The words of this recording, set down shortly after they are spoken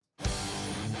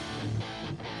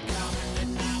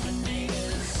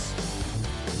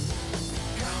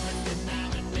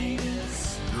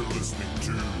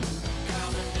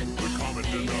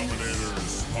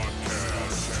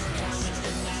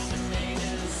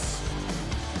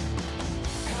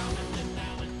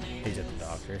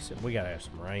We got to have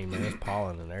some rain, man. This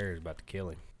pollen in the air is about to kill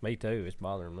him. Me too. It's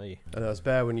bothering me. I know it's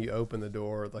bad when you open the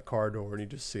door, the car door, and you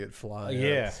just see it fly.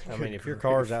 Yeah. I mean, if your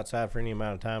car's outside for any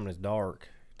amount of time and it's dark,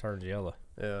 it turns yellow.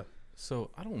 Yeah. So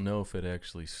I don't know if it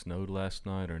actually snowed last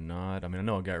night or not. I mean, I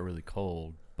know it got really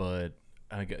cold, but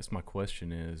I guess my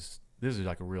question is, this is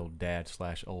like a real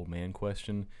dad/old man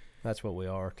question. That's what we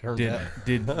are. Turns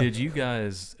Did out. did you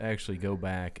guys actually go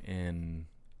back and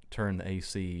turn the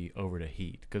AC over to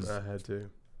heat? Because I had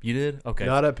to. you did. Okay.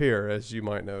 Not up here, as you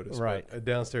might notice. Right. But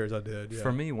downstairs, I did. Yeah.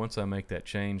 For me, once I make that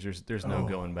change, there's no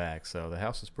going back. So the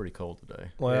house is pretty cold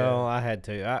today. Well, I had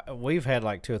to. We've had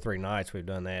like 2 or 3 nights we've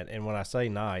done that. And when I say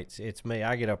nights, it's me.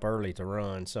 I get up early to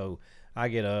run. So I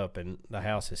get up and the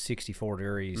house is 64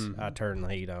 degrees. Mm-hmm. I turn the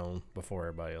heat on before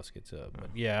everybody else gets up. But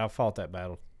yeah, I fought that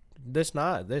battle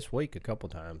this week a couple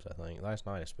times, I think. Last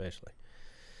night especially.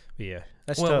 But yeah,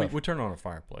 that's Well, tough. we turned on a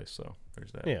fireplace, so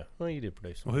there's that. Yeah, well, you did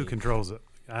produce some Well, who heat. controls it?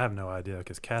 I have no idea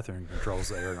because Catherine controls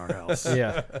the air in our house.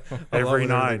 Yeah. Every with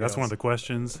night, everything that's one else. of the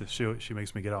questions. She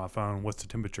makes me get on my phone. What's the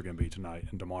temperature going to be tonight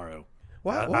and tomorrow?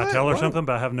 Why, I tell her something,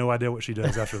 but I have no idea what she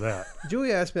does after that.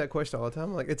 Julia asks me that question all the time.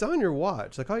 I'm like, it's on your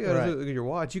watch. Like, all you got to Right. do is look at your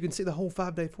watch. You can see the whole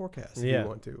 5-day forecast if Yeah. you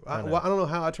want to. I know. I don't know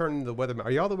how I turn the weatherman. Are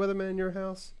y'all the weatherman in your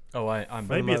house? Oh, I'm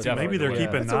Maybe definitely they're the Yeah.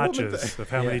 keeping That's a woman notches thing. of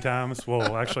how many Yeah. times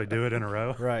we'll actually do it in a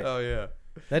row. Right. Oh, yeah.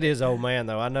 That is old man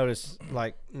though. I notice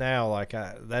like now,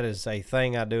 that is a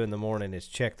thing I do in the morning is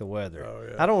check the weather. Oh,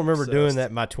 yeah. I don't remember doing Obsessed. that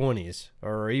in my 20s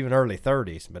or even early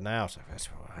 30s, but now it's like,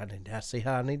 I see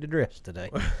how I need to dress today.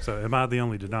 So am I the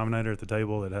only denominator at the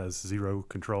table that has zero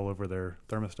control over their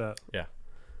thermostat? Yeah.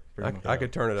 I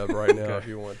could turn it up right now if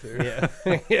you want to. Yeah.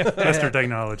 Mr.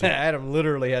 Technology. Adam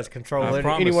literally has control I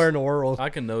promise- anywhere in the world. I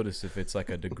can notice if it's like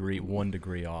 1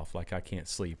 degree off, like I can't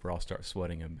sleep or I'll start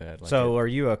sweating in bed. Like So are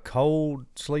you a cold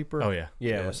sleeper? oh yeah.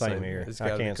 Yeah, well, same here. It's I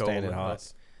gotta be can't cold stand in it the hot.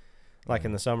 house. Like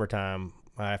in the summertime,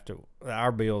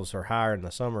 our bills are higher in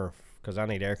the summer because I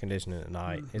need air conditioning at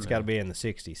night. It's got to be in the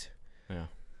 60s. Yeah.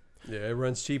 Yeah, it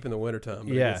runs cheap in the wintertime,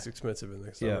 but Yeah. it gets expensive in the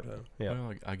Yeah. summertime. Yeah.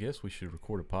 Well, I guess we should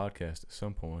record a podcast at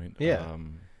some point. Yeah.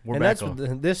 We're And back that's on.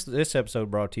 what this episode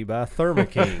brought to you by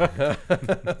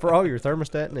ThermaKing for all your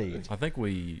thermostat needs. I think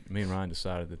me and Ryan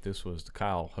decided that this was the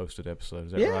Kyle hosted episode.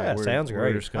 Is that Yeah, right? sounds we're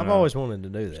great. just I've gonna- always wanted to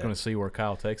do just going that. to see where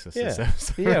Kyle takes us. Yeah. This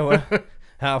episode. Yeah,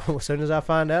 well, as soon as I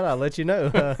find out, I'll let you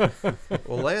know.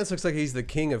 Well, Lance looks like he's the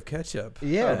king of ketchup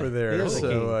Yeah, over there. he is the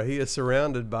So king. he is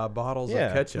surrounded by bottles of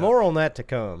yeah, ketchup. more on that to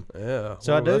come. Yeah.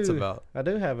 So I That's do. about. I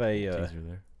do have a Teaser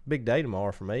there. big day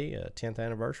tomorrow for me, 10th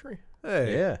anniversty.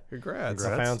 Hey. Yeah. Congrats.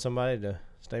 I found somebody to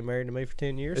stay married to me for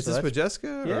 10 years. Is so this that's- with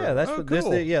Jessica? Yeah, that's what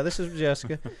cool. this is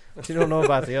Jessica. She don't know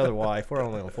about the other wife. We're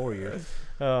only on 4 years.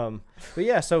 But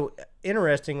yeah, so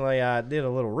interestingly, I did a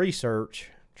little research.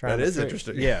 That is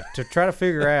interesting. Yeah, to try to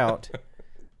figure out,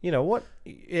 what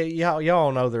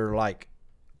y'all know there are like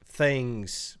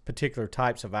things, particular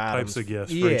types of items, Types of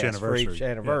gifts for each anniversary. For each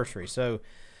anniversary. So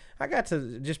I got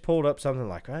to just pulled up something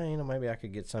like, maybe I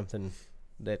could get something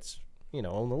that's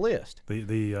on the list.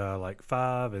 The like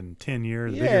 5 and 10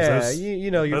 years. Yeah, those, your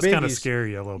those kind of biggies. scare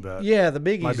you a little bit. Yeah, the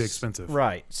biggies Might be expensive.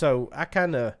 right? So I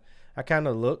kind of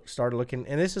started looking,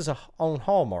 and this is on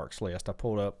Hallmark's list. I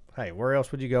pulled up. Hey, where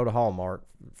else would you go to Hallmark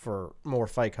for more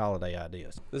fake holiday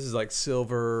ideas? This is like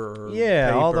silver. Or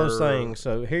Yeah, all those paper. things.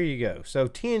 So here you go. So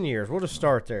 10 years. We'll just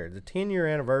start there. The 10-year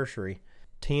anniversary,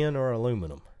 tin or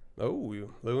aluminum. Oh,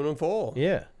 aluminum foil.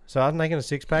 Yeah. So I was making a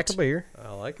 6-pack of beer.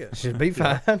 I like it. Should be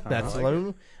fine. That's like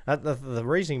aluminum. The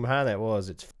reasoning behind that was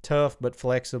it's tough but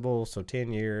flexible. So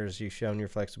 10 years, you've shown your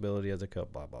flexibility as a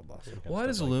cup. Blah blah blah. some kind of Why stuff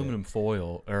does like that. aluminum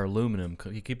foil or aluminum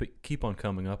you keep on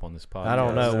coming up on this podcast? I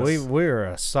don't know. We're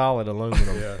a solid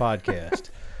aluminum Yeah. podcast.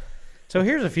 So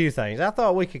here's a few things. I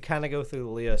thought we could kind of go through the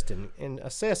list and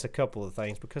assess a couple of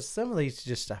things because some of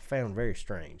these I found very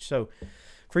strange. So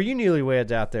for you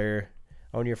newlyweds out there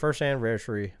on your first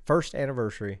anniversary,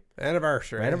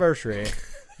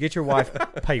 get your wife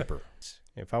paper.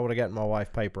 If I would have gotten my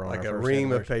wife paper on Like our a first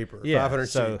ream of anniversary. paper. Yeah, 500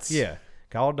 so, sheets. Yeah.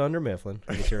 Call Dunder Mifflin.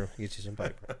 Get you some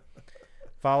paper.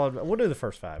 We'll do the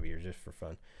first 5 years just for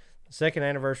fun. The second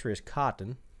anniversary is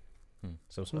cotton.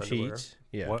 So some Underwear. sheets.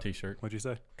 Yeah. What? T-shirt. What'd you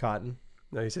say? Cotton.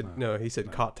 No, he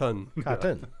said cotton.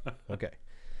 Cotton. Okay.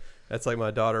 That's like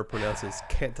my daughter pronounces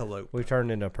cantaloupe. We've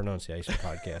turned into a pronunciation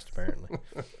podcast, apparently.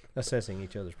 Assessing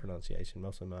each other's pronunciation,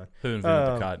 mostly mine. Who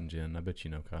invented the cotton gin? I bet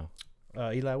you know, Kyle.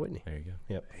 Eli Whitney. There you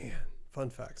go. Man, fun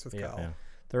facts with Yeah. Kyle. Yeah.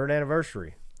 Third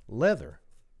anniversary, leather.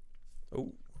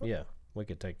 Oh, Yeah, we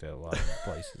could take that a lot of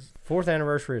places. Fourth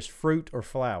anniversary is fruit or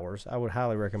flowers. I would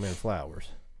highly recommend flowers.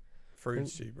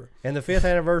 fruit's cheaper. And the fifth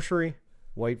anniversary,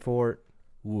 wait for it,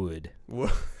 Wood. Wo-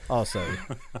 Also,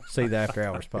 see the After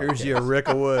Hours podcast. Here's your Rick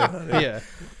of Wood. honey. Yeah.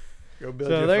 Go build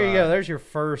So your there you go. fire. There's your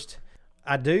first.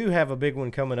 I do have a big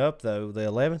one coming up though. The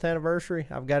 11th anniversary.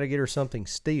 I've got to get her something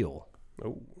steel.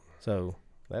 Oh, So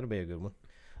that'll be a good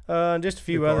one. Just a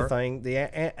few Good other car. things. The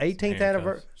 18th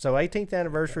anniversary. So 18th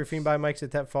anniversary. If anybody makes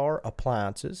it that far,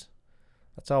 appliances.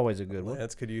 That's always a good one.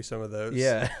 Lance could use some of those.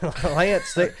 Yeah,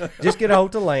 Lance. Just get a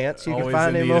hold of Lance. You Always can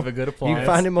find in him need on. of a good You appliance. can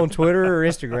find him on Twitter or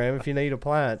Instagram if you need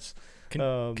appliance. Can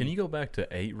you go back to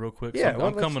 8 real quick? Yeah, So well,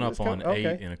 I'm coming let's up on go- 8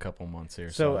 okay. in a couple months here.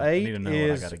 So I need 8 to know what I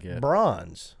is got to get.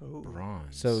 bronze. Ooh.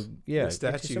 Bronze. So yeah, The get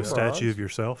statue. you A some Statue bronze. of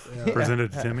yourself Yeah.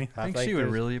 presented to Timmy. I think she would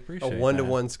that's- really A appreciate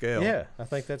 1-to-1 scale. Yeah, I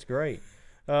think that's great.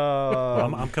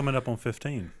 Well, I'm coming up on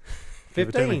 15. Give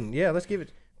it to me. 15. Yeah, let's give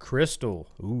it crystal.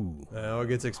 Ooh, Now it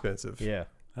gets expensive. yeah.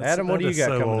 That's- Adam, what do that you is got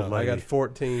so coming old, up? I lady. got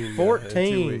 14. in 2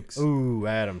 14. weeks. Ooh,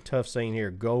 Adam, tough scene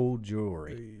here. Gold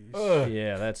jewelry.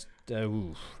 Yeah, that's.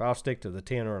 Ooh, I'll stick to the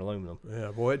tin or aluminum.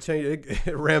 Yeah, boy, it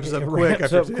ramps up It quick ramps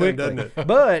after up 10, quickly. doesn't it?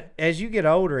 But as you get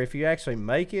older, if you actually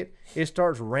make it, it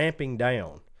starts ramping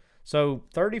down. So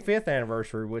 35th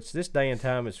anniversary, which this day and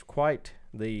time is quite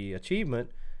the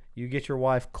achievement, you get your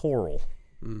wife Coral.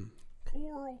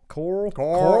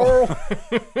 Coral.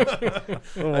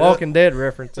 Little Walking Dead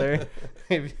reference there.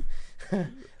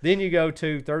 Then you go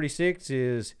to 36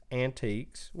 is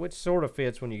antiques, which sort of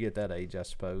fits when you get that age, I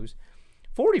suppose.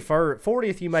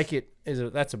 40th you make it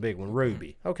that's a big one.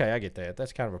 Ruby. Okay, I get that.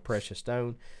 That's kind of a precious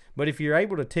stone. But if you're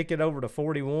able to tick it over to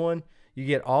 41, you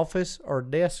get office or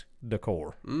desk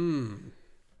decor.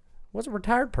 What's a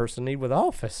retired person need with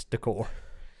office decor?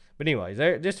 But anyways,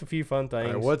 there just a few fun All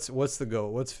things. right, what's the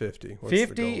goal? What's 50? What's the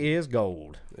 50 goal? is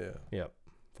gold. Yeah. Yep.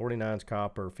 49 is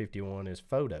copper. 51 is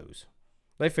photos.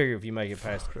 They figure if you make it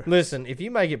past. Listen, if you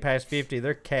make it past 50,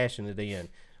 they're cashing it in.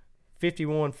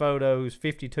 51 photos.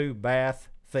 52 bath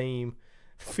theme.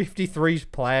 53 is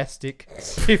plastic.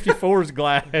 54 is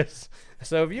glass.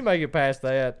 So if you make it past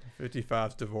that,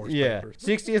 55's divorce yeah. papers.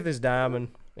 60th is diamond,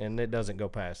 and it doesn't go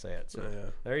past that. So Yeah.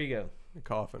 there you go.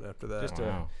 Coffin after that. Just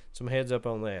Wow. some heads up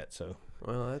on that. So.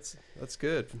 Well, that's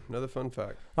good. Another fun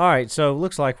fact. All right, so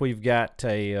looks like we've got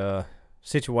a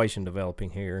situation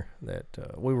developing here that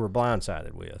we were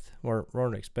blindsided with,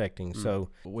 weren't expecting. So,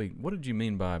 Wait, what did you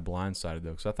mean by blindsided,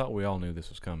 though? Because I thought we all knew this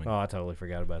was coming. I totally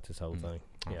forgot about this whole thing.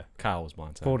 Oh, Yeah, Kyle was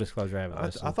blindsided. full disclosure, I haven't I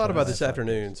listened. thought to about the this last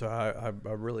afternoon, so I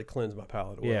really cleansed my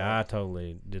palate. podcast. Yeah, I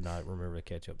totally did not remember the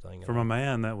ketchup thing. From a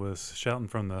man that was shouting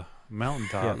from the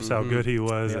mountaintops Yeah. how good he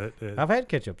was Yep. at I've had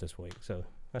ketchup this week, so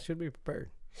I should be prepared.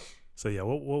 So yeah,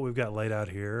 what we've got laid out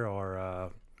here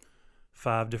are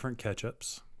 5 different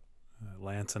ketchups.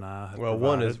 Lance and I have Well,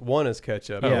 provided. one is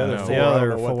ketchup. Oh, yeah, no. The the other other four, I don't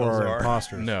know what four those are are.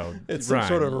 imposters. No, It's some Ryan,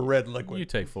 sort of a red liquid. You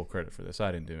take full credit for this.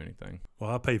 I didn't do anything.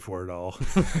 Well, I paid for it all.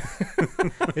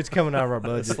 It's coming out of our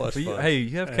That's budget. slush But you, fund. hey,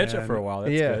 you have ketchup for a And- while.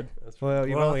 That's Yeah. good. Well,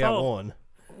 you've Well, I only got thought- one.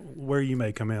 Where you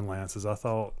may come in, Lance, is I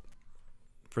thought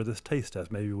for this taste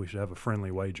test, maybe we should have a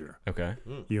friendly wager. Okay,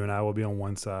 You and I will be on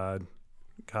one side,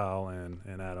 Kyle and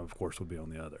Adam, of course, will be on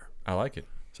the other. I like it.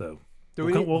 So Do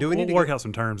we need, we'll, do we need to work go, out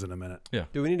some terms in a minute.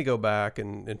 do we need to go back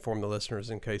and inform the listeners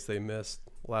in case they missed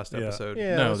last Yeah. episode?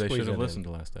 Yeah, no, let's they squeeze should have that in. listened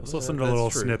to last Let's episode. listen to a That's little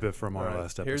true. snippet from All our right,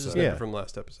 last Here's a episode. snippet Yeah. from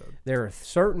last episode. There are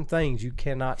certain things you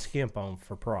cannot skimp on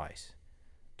for price.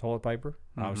 Toilet paper,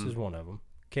 obviously, is one of them.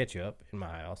 Ketchup in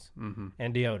my house,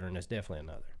 and deodorant is definitely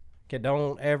another. Okay,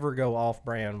 don't ever go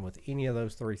off-brand with any of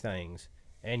those 3 things,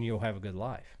 and you'll have a good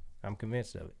life. I'm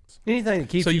convinced of it. Anything that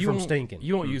keeps you from won't- stinking.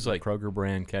 You won't use like Kroger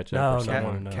brand ketchup No, or no,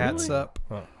 something. no. Catsup.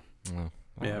 No.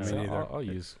 Yeah, me neither. I'll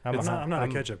use. I'm I'm not a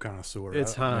I'm- ketchup connoisseur.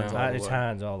 It's I- Heinz. all the It's way.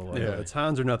 Heinz all the way. Yeah, it's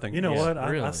Heinz or nothing. You know Yeah, what? I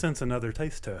really. sense another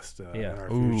taste test Yeah. in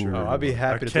our Ooh. future. Oh, I'd be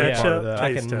happy A to take part of ketchup that.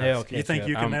 I taste can nail test. You think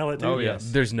you ketchup. can nail it too? Oh,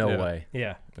 yes. There's no Yeah. way.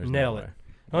 Yeah, There's nail no it. way.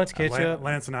 Hunts ketchup.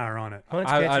 Lance and I are on it. Hunts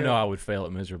I ketchup. know I would fail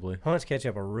it miserably. Hunts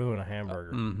ketchup will ruin a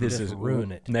hamburger. This Just is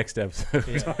ruin it. next episode.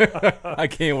 Yeah. I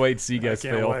can't wait to see you I guys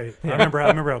can't fail. wait. I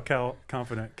remember how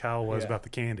confident Kyle was Yeah. about the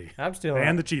candy I'm still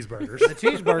and not, the cheeseburgers. the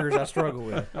cheeseburgers I struggle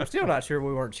with. I'm still not sure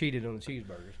we weren't cheated on the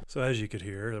cheeseburgers. So as you could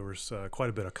hear, there was quite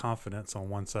a bit of confidence on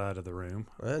one side of the room.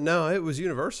 No, it was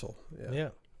universal. Yeah.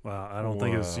 Well, I don't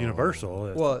think it's Whoa. universal.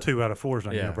 It's Well, 2 out of 4 is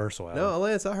not yeah. universal. Adam. No,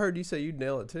 Lance, I heard you say you'd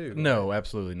nail it too. No,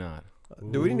 absolutely not.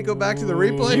 Do we need to go back to the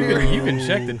replay You here? can, you can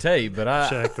check the tape, but I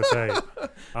Check the tape.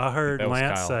 I heard That was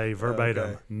Lance Kyle. say verbatim,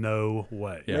 Okay. "No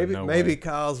way." Yeah, maybe no maybe way.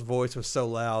 Kyle's voice was so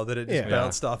loud that it just Yeah.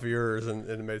 bounced off of yours and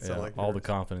it made it yeah, sound like all the yours.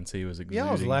 confidence he was exuding.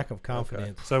 Y'all's lack of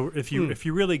confidence. So if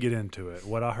you really get into it,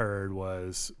 what I heard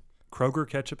was Kroger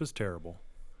ketchup is terrible,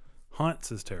 Hunt's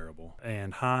is terrible,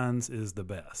 and Heinz is the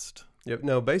best. Yep.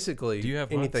 No, basically Do you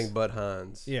have anything Hunt's? but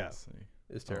Heinz. Yeah.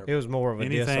 is terrible. It was more of a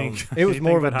Anything- diss on. It was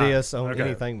more of a anything but diss Heinz. on Okay.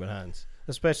 anything but Heinz,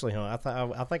 especially Hunt.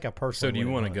 I think I personally. So do you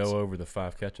went want to Hunt's. go over the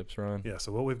 5 ketchups, Ron? Yeah,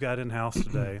 so what we've got in-house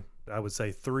today, I would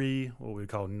say 3 what we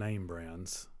call name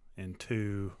brands and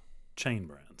 2 chain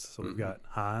brands. So we've got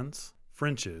Heinz,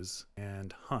 French's,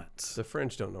 and Hunt's. The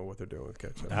French don't know what they're doing with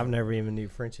ketchup. I've never even knew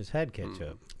French's had ketchup. I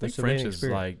think This would be French an is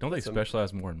experience. like, don't they Some-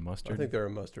 specialize more in I mustard? think they're a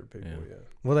mustard people. Yeah. Yeah.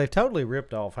 Well, they've totally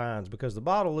ripped off Heinz because the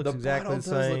bottle looks The exactly bottle the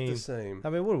does same. look the same. I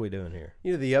mean, what are we doing here?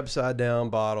 You know, the upside down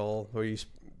bottle where you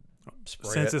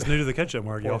spray Since it. it's new to the ketchup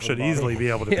market, y'all Pour from should the bottle. easily be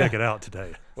able to Yeah. pick it out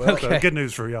today. Well, So Okay. good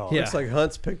news for y'all. Yeah. Looks like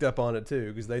Hunt's picked up on it too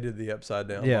because they did the upside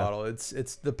down Yeah. bottle. It's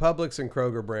the Publix and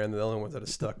Kroger brand, the only ones that have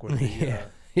stuck with the. Yeah.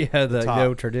 Yeah, the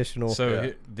top. traditional. So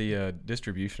Yeah. the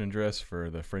distribution address for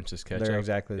the French's ketchup They're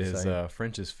exactly the is same.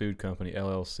 French's Food Company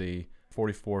LLC,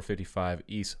 4455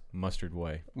 East Mustard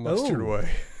Way. Mustard Ooh. way.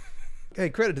 Hey,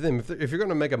 credit to them. If you're going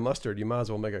to make a mustard, you might as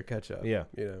well make a ketchup. Yeah.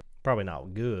 You know. Probably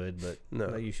not good, but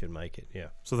No. you should make it. Yeah.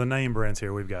 So the name brands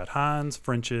here, we've got Heinz,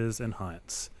 French's, and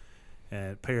Hunt's.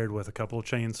 And paired with a couple of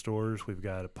chain stores, we've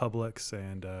got a Publix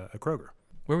and a Kroger.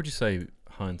 Where would you say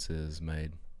Hunt's is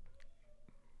made?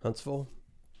 Huntsville.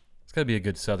 It's got to be a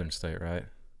good southern state, right?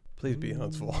 Please be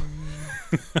Huntsville.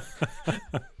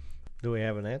 Do we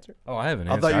have an answer? Oh, I have an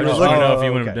I answer. thought you I were just looking- want to know if you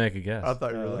Oh, wanted okay. to make a guess. I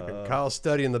thought you were looking. Uh, Kyle's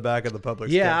studying the back of the Publix.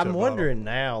 Yeah, ketchup I'm bottle. wondering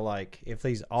now, like, if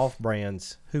these off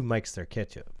brands, who makes their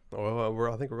ketchup? Well,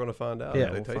 I think we're going to find out. Yeah, if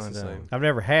they we'll taste find the out. same. I've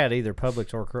never had either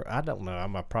Publix or Kroger. I don't know.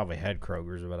 I probably had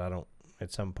Kroger's, but I don't.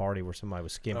 At some party where somebody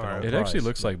was skimping All right. on It price. actually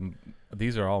looks like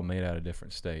these are all made out of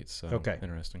different states. So Okay.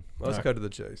 interesting. Let's All go to the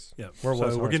chase. Yeah. Where was So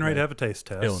we're Hunt's getting ready made? to have a taste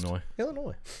test. Illinois.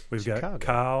 Illinois. We've Chicago. got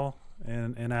Kyle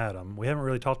and Adam. We haven't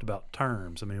really talked about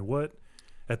terms. I mean, what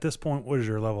at this point, what is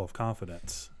your level of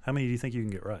confidence? How many do you think you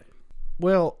can get right?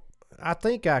 Well, I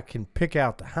think I can pick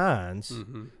out the Heinz.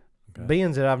 Mm-hmm. Okay.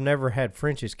 Being that I've never had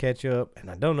French's ketchup, and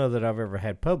I don't know that I've ever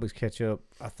had Publix ketchup,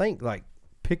 I think like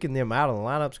picking them out of the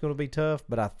lineup is going to be tough.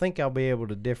 But I think I'll be able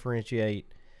to differentiate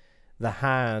the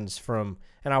Heinz from,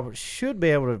 and I should be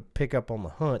able to pick up on the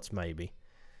Hunt's maybe.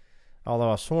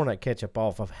 Although I've sworn that ketchup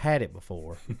off, I've had it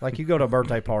before. Like you go to a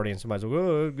birthday party and somebody's like,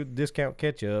 "Oh, good discount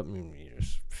ketchup," and you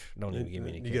just don't even give me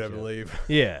any You ketchup. get up and leave.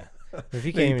 Yeah, if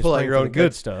you Then can't you even pull out spring your for own the good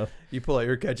ketchup. stuff, You pull out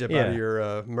your ketchup out Yeah. of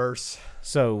your Merce.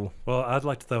 so Well, I'd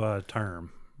like to throw out a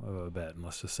term of a bet, and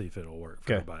let's just see if it'll work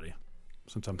for Okay. everybody.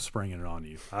 Since I'm springing it on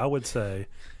you, I would say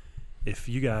if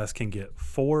you guys can get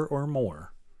 4 or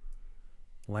more,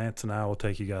 Lance and I will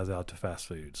take you guys out to fast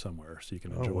food somewhere so you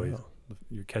can Oh, enjoy wow.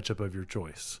 your ketchup of your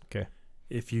choice. Okay.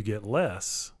 If you get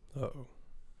less, Uh-oh.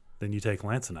 then you take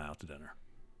Lance and I out to dinner.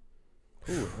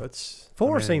 Ooh, that's...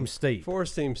 4 I mean, seems steep. 4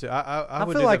 seems... I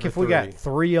would feel do like that if for we got 3.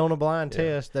 3 on a blind Yeah.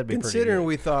 test, that'd be Considering pretty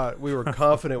we thought we were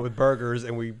confident with burgers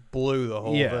and we blew the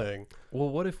whole Yeah. thing. Well,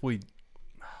 what if we? good.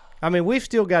 I mean, we've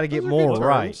still got to get Those are more good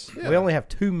right. terms. Yeah. We only have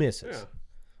 2 misses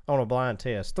Yeah. on a blind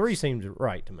test. 3 seems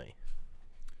right to me.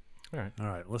 All right. All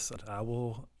right, listen. I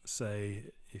will say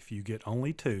if you get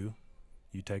only 2,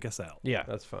 you take us out. Yeah.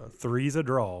 That's fine. 3's a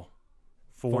draw.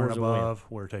 4 4's and a win. above,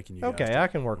 we're taking you. Okay, guys I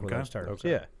can work with Okay. those terms.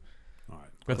 Okay. Yeah. All right.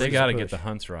 But Let's they just got to push. get the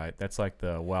Hunts right. That's like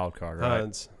the wild card, right?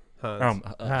 Heinz. Heinz.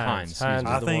 Heinz. Excuse Heinz me.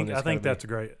 is I the think one that's that's gotta be-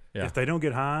 great. Yeah. If they don't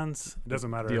get Heinz, it doesn't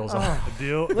matter. Deal's Oh, on.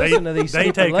 Deal. listen to these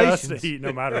they take us to stipulations. eat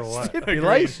no matter what.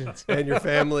 Stipulations. And your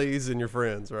families and your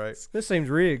friends, right? This seems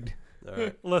rigged. All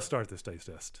right. Let's start this taste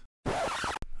test.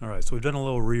 All right, so we've done a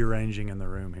little rearranging in the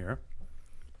room here.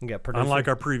 We got producer. Unlike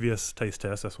our previous taste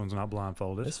test, this one's not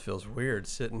blindfolded. This feels weird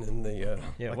sitting in the,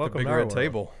 Yeah, like welcome the big to our red world.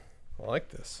 table. I like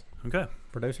this. Okay,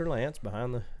 Producer Lance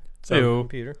behind the So,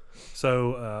 computer.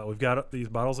 so we've got these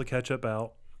bottles of ketchup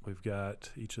out. We've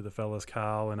got each of the fellas,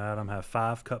 Kyle and Adam, have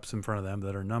 5 cups in front of them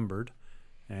that are numbered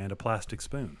and a plastic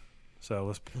spoon. So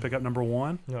let's pick up number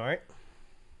 1. All right.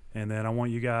 And then I want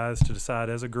you guys to decide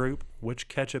as a group which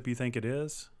ketchup you think it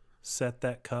is. Set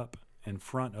that cup in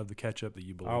front of the ketchup that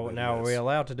you believe Oh, it now are is. we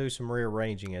allowed to do some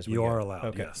rearranging as we You go? are allowed,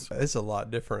 Okay. yes. It's a lot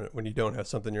different when you don't have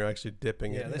something you're actually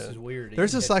dipping Yeah, it this in. is weird.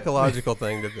 There's eating a ketchup. psychological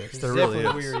thing to this. It's There really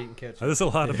definitely is. weird eating ketchup. There's a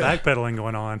lot of backpedaling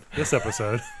going on this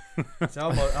episode. It's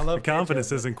almost, I The love confidence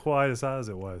ketchup, isn't quite as high as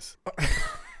it was.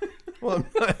 Well,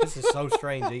 but This is so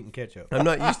strange eating ketchup. I'm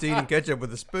not used to eating ketchup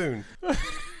with a spoon.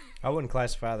 I wouldn't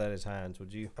classify that as Heinz,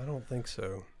 would you? I don't think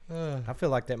so. I feel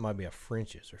like that might be a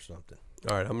French's or something.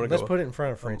 All right, I'm gonna Let's go. put it in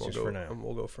front of I'm gonna French's go- for now.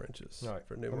 We'll go French's. All right,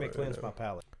 For let me numero cleanse uno. my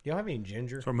palate. Y'all have any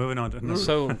ginger? So we're moving on to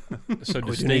so We do need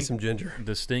distinct. some ginger.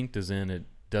 Distinct as in it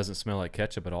doesn't smell like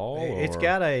ketchup at all. It's or-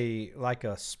 got a like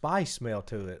a spice smell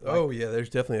to it. Like Oh yeah, there's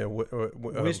definitely a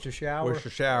Worcestershire.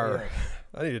 Worcestershire.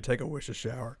 Yeah. I need to take a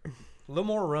Worcestershire. A little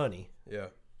more runny. Yeah.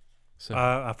 So,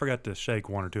 I forgot to shake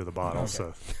 1 or 2 of the bottles.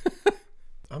 Okay. So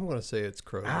I'm going to say it's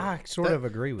Kroger. I sort of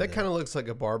agree with That kind of looks like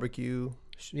a barbecue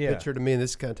yeah. picture to me, and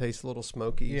this kind of tastes a little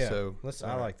smoky. Yeah, So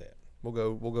I like that. We'll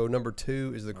go number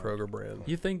 2 is the Kroger brand.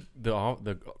 You think the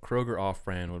Kroger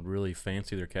off-brand would really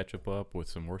fancy their ketchup up with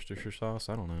some Worcestershire sauce?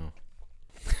 I don't know.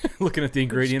 Looking at the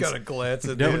ingredients, Just got to glance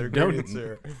at Don't- the ingredients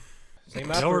there. See,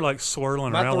 Y'all were like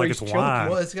swirling my around like it's three's chunky. wine.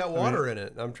 Well, it's got water in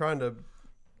it. I'm trying to.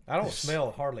 I don't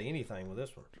smell hardly anything with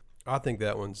this one. I think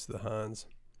that one's the Heinz.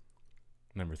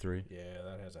 number 3. Yeah,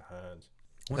 that has a Heinz.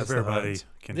 What That's if the everybody Heinz.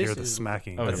 can This hear the is-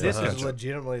 smacking? Oh, of it's the This is ketchup?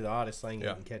 legitimately the oddest thing Yeah.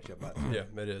 you can catch up by. Yeah,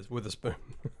 it is with a spoon.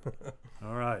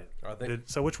 All right. I think.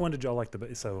 So which one did y'all like the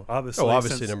best? So obviously,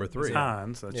 obviously since number it's 3.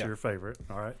 Heinz, that's Yeah. your favorite.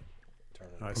 All right.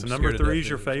 All right. So I'm number scared to 3 death is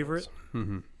your these are favorite.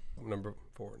 Mm-hmm. Number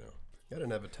 4 now. I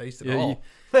didn't have a taste at Yeah, all. you-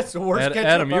 That's the worst ketchup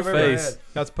Adam, your I've ever face.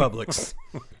 That's Publix.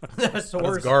 had. That's the That's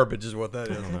worst. garbage, is what that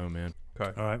I is. don't know, man.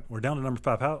 Okay. All right. We're down to number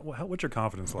 5. What's your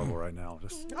confidence level right now?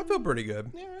 Just I feel pretty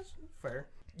good. Yeah, that's fair.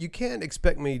 You can't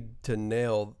expect me to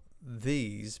nail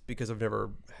these because I've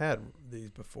never had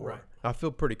these before. Right. I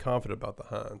feel pretty confident about the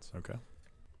Heinz. okay.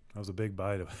 That was a big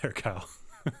bite over there, Kyle.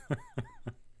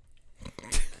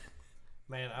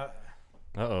 Man,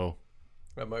 Uh-oh.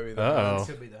 That might be the Uh-oh. this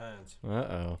could be the Heinz.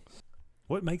 Uh-oh.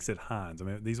 What makes it Heinz? I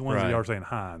mean, these ones Right. you are saying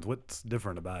Heinz. What's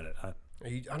different about it?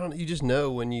 I don't. You just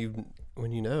know when you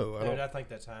know. I Dude, don't. I think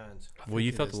that's Heinz. Well,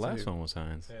 you think it thought the is, last too. one was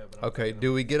Heinz. Yeah, but I'm Okay. thinking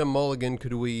Do we get a mulligan?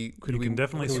 Could we can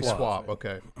definitely can we swap.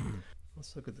 Okay.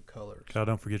 Let's look at the colors. Kyle,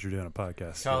 don't forget you're doing a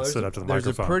podcast. Kyle, Sit up to the there's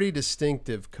microphone. a pretty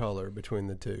distinctive color between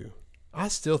the two. I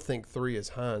still think 3 is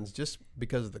Heinz just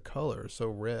because of the color. It's so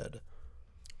red.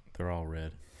 They're all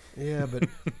red. Yeah, but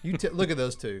you look at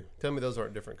those two. Tell me those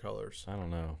aren't different colors. I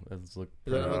don't know. Let's look.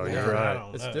 Does that Oh, look you're different? right. I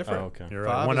don't It's know. Oh, different. okay. You're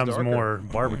right. 5 One is of them's darker. more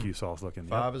barbecue sauce looking.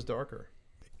 Yep. 5 is darker.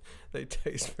 They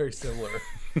taste very similar.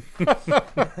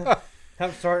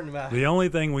 I'm starting about. The only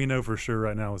thing we know for sure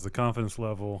right now is the confidence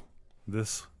level.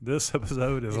 This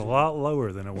episode is a lot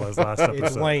lower than it was last It's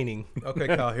episode. waning. Okay,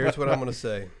 Kyle, here's what I'm going to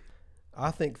say.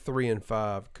 I think 3 and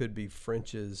 5 could be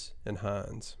French's and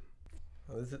Heinz.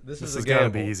 This This is has a got to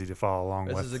gamble. be easy to follow along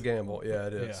This with. is a gamble. Yeah,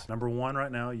 it is. Yeah. Number 1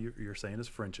 right now, you're saying is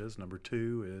French's. Number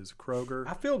 2 is Kroger.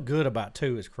 I feel good about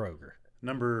 2 is Kroger.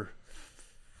 Number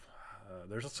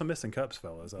there's some missing cups,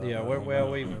 fellas. Yeah, I well, don't well,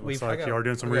 know. we've- It we've- looks like I got- you are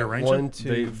doing some we got rearranging. 1,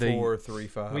 2, They- 4, 3,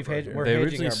 5. we've right had- here. we're They hedging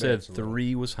originally our said bets a little.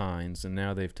 3 was Heinz, and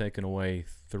now they've taken away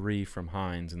 3 from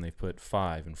Heinz, and they've put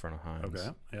 5 in front of Heinz.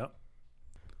 Okay. Yep.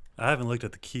 I haven't looked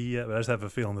at the key yet, but I just have a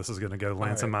feeling this is going to go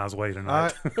Lance and Miles way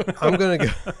tonight. I'm going to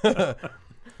go.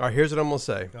 All right, here's what I'm going to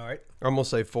say. All right. I'm going to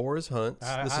say 4 is Hunt's.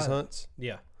 This is I- Hunt's.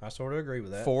 Yeah, I sort of agree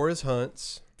with that. 4 is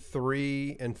Hunt's.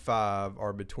 3 and 5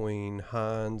 are between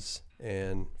Heinz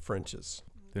and French's.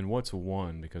 Then what's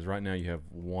 1? Because right now you have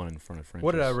 1 in front of French's.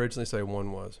 What did I originally say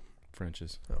 1 was?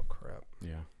 French's. Oh, crap.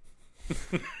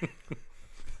 Yeah.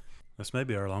 This may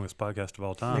be our longest podcast of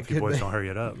all time It if you could boys be. don't hurry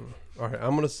it up. All right,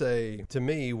 I'm going to say, to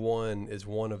me, 1 is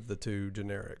one of the 2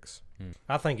 generics.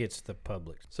 I think it's the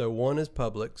Publix. So 1 is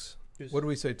Publix. Just- What did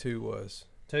we say 2 was?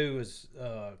 2 is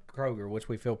Kroger, which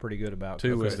we feel pretty good about.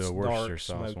 2 'cause is the it's Worcestershire dark,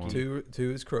 sauce smoky. one.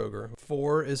 2 is Kroger.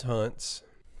 4 is Hunt's.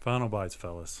 Final bites,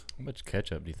 fellas. How much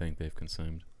ketchup do you think they've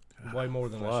consumed? Way more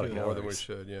than A I lot of should. More than we calories.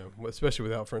 should, yeah. Especially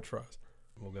without French fries.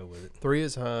 We'll go with it. 3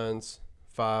 is Heinz.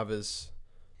 5 is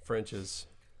French's.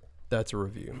 That's a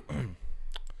review.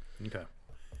 Okay.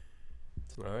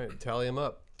 All right, tally them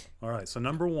up. All right. So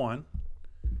number 1,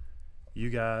 you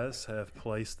guys have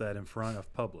placed that in front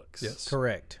of Publix. Yes.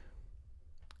 Correct.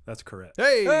 That's correct.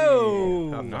 Hey!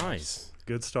 Oh! How Nice.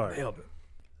 Good start. Nailed it.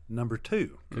 Number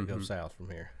 2, Could go south from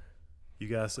here. you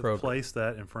guys have Kroger. placed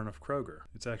that in front of Kroger.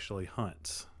 It's actually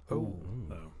Hunt's. Oh.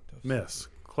 So, miss.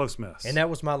 Close miss. And that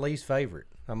was my least favorite,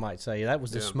 I might say. That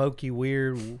was the Yeah. smoky,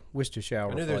 weird Worcestershire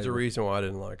I knew there was a flavor. reason why I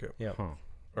didn't like it. Yep. Huh. All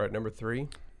right, number 3.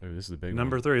 Ooh, this is the big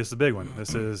Number one. 3 is the big one.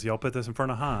 This is, y'all put this in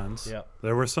front of Heinz. Yep.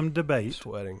 There was some debate,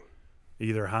 Sweating.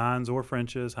 either Heinz or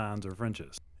French's, Heinz or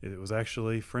French's. It was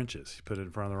actually French's. You put it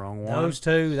in front of the wrong one. Those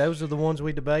two, those are the ones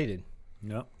we debated.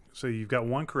 Yep. So you've got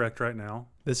 1 correct right now.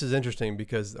 This is interesting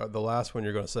because the last one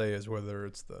you're going to say is whether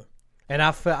it's the. And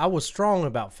I was strong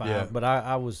about 5, Yeah. but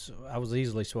I was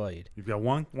easily swayed. You've got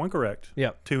one correct,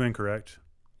 Yep. 2 incorrect.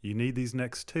 You need these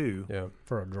next 2 Yeah.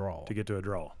 For a draw. to get to a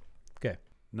draw. Okay.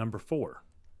 Number 4,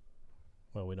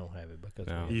 Well, we don't have it because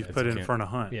No. we you've That's put it in okay. front of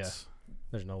Hunt's. Yeah.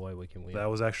 There's no way we can win. That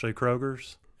was actually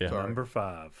Kroger's. Yeah. Sorry. Number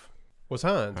 5. Was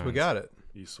Heinz. We Heinz. got it.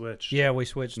 You switched. Yeah, we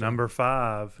switched. them. Number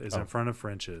 5 is in front of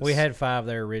French's. We had 5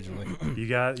 there originally.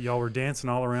 Y'all were dancing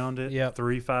all around it. Yep.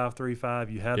 3-5,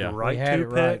 3-5. You had Yeah. the right We had two it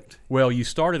right. picked. Well, you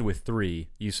started with 3.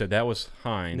 You said that was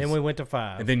Heinz. And then we went to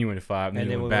 5. and then you went to 5, and then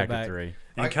you went back to 3.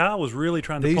 And Kyle was really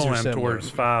trying to These pull are him similar. towards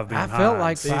 5 being I felt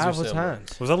like Heinz. These are 5 was similar.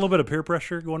 Heinz. Was that a little bit of peer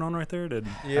pressure going on right there? Did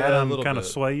Yeah, a Adam little kind of bit.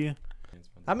 sway you?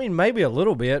 I mean, maybe a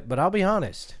little bit, but I'll be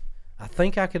honest. I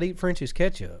think I could eat French's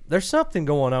ketchup. There's something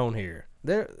going on here.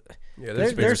 Yeah,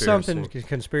 There's something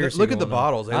conspiracy. Look at the going on.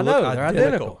 bottles. They I look know they're identical.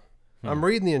 identical. I'm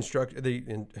reading the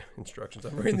instructions.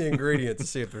 I'm reading the ingredients to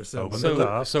see if they're similar. Open the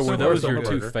top. So were So those far, your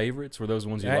so two good. favorites? Were those the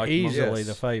ones you liked most? Easily Yes.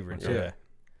 the favorites. Okay.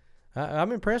 Yeah,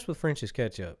 I'm impressed with French's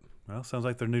ketchup. Well, sounds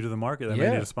like they're new to the market. They Yeah.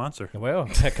 may need a sponsor. Well,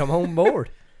 come on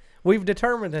board. We've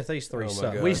determined that these 3 Oh, my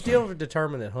suck. gosh. We still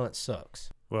determined that Hunt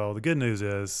sucks. Well, the good news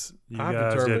is you I've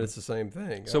guys determined did. it's the same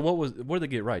thing. So what did they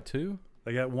get right? 2?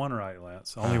 They got 1 right,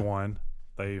 Lance. Only 1.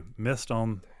 They missed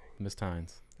on Miss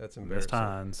Heinz. That's Miss embarrassing.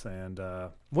 Heinz, and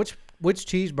Which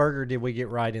cheeseburger did we get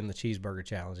right in the cheeseburger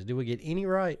challenge? Did we get any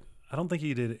right? I don't think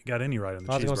he got any right on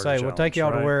the I was cheeseburger going to say, we'll take challenge,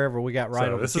 y'all to right? wherever we got right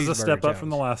So on this the is a cheeseburger step up from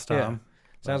the challenge. last time.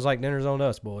 Sounds like dinner's on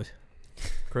us, boys.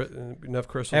 Enough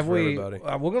crystals Have for we? everybody.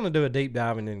 We're going to do a deep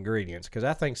dive into ingredients because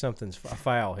I think something's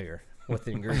foul here with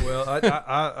the ingredients. Well,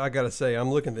 I got to say, I'm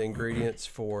looking at the ingredients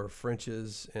for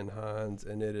French's and Heinz,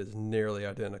 and it is nearly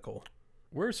identical.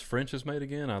 Where's French's made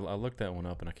again? I looked that one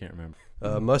up and I can't remember.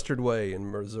 Mustard Way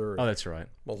in Missouri. Oh, that's right.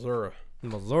 Missouri.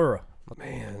 Missouri.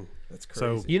 Man, that's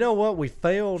So- crazy. You know what? We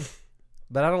failed,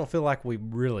 but I don't feel like we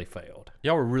really failed.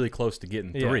 Y'all were really close to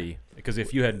getting Yeah. 3 because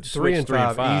if you had 3 and switched 3 and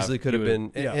 5 5 easily could have you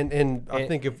would- been. Yeah. And I And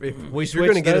think if we you're going to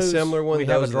switched get a those, similar one, we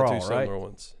have a those are the draw, two similar right?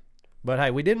 ones. But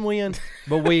hey, we didn't win,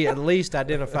 but we at least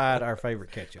identified our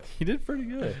favorite ketchup. You did pretty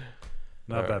good.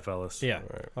 Not All right. bad, fellas. Yeah, All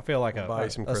right. I feel like Buy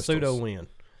some a crystals. pseudo win.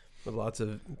 With lots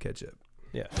of ketchup.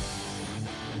 Yeah.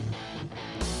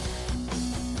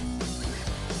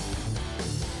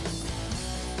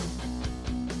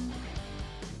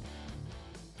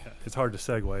 It's hard to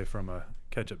segue from a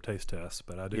ketchup taste test,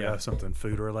 but I do Yeah. have something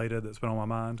food related that's been on my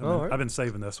mind. All right. I've been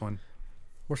saving this one,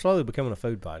 We're slowly becoming a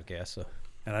food podcast, so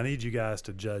and I need you guys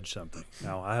to judge something.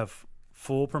 Now, I have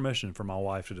full permission from my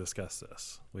wife to discuss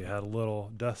this. We had a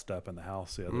little dust up in the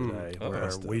house the other day where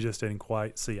dust we up. just didn't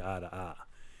quite see eye to eye.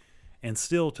 And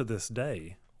still to this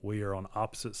day, we are on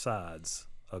opposite sides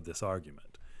of this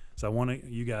argument. So I want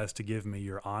you guys to give me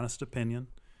your honest opinion.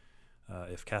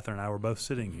 If Catherine and I were both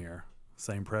sitting here,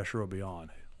 same pressure will be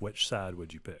on. Which side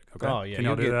would you pick? Okay. oh yeah, Can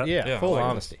y'all you'll do get- that? Yeah, Yeah, I full like it.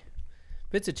 honesty.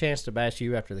 If it's a chance to bash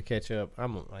you after the ketchup,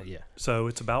 I'm yeah. So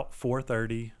it's about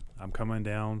 4:30. I'm coming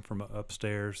down from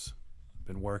upstairs.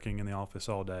 Been working in the office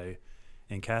all day,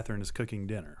 and Catherine is cooking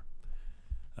dinner.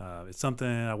 It's something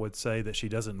I would say that she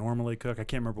doesn't normally cook. I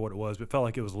can't remember what it was, but it felt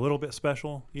like it was a little bit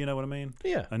special. You know what I mean?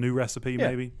 Yeah. A new recipe, Yeah,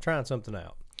 maybe. trying something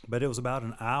out. But it was about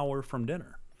an hour from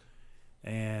dinner,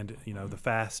 and the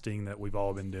fasting that we've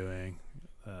all been doing.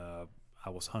 I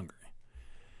was hungry,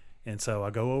 and so I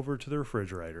go over to the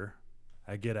refrigerator.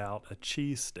 I get out a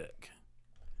cheese stick,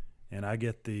 and I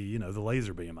get the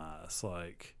laser beam eyes.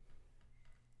 Like,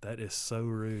 that is so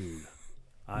rude.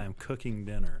 I am cooking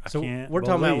dinner. So I can't. we're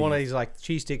talking about one of believe- these like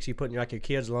cheese sticks you put in like your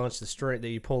kid's lunch, the string that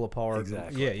you pull apart.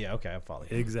 Exactly. Yeah. Okay, I follow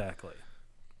you. Exactly.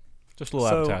 Just a little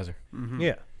So- appetizer.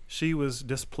 Yeah. She was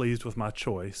displeased with my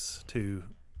choice to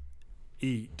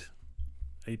eat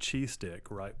a cheese stick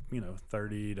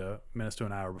 30 minutes to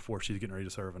an hour before she's getting ready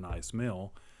to serve a nice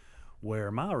meal,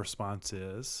 where my response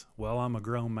is, well, I'm a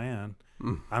grown man.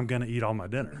 I'm going to eat all my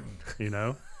dinner,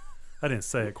 I didn't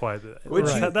say it quite. Which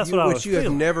That's you, what I which was you have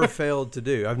feeling. never failed to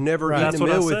do. I've never Right. eaten That's a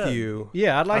what I meal said. with you.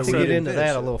 Yeah, I'd like I to said get didn't into finish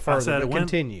that a it. little I further, said, but when-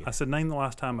 continue. I said, name the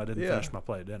last time I didn't Yeah. finish my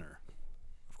plate of dinner.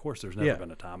 Of course, there's never Yeah. been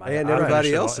a time. And I everybody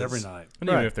finish it all- else's. every night. And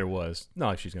even Right. if there was, not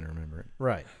like she's going to remember it.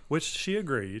 Right. Which she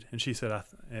agreed, and she said,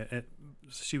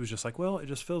 she was just like, well, it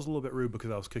just feels a little bit rude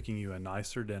because I was cooking you a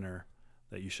nicer dinner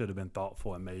that you should have been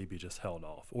thoughtful and maybe just held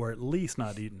off, or at least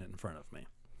not eaten it in front of me.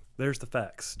 There's the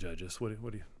facts, judges. What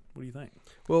do you think?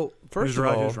 Well, first Who's of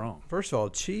right, all, who's wrong? first of all,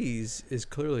 cheese is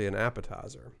clearly an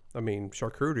appetizer. I mean,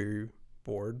 charcuterie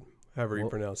board, however you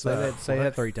pronounce that. Say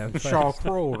that 3 times. fast.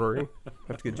 Charcuterie. I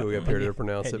have to get Joey up here to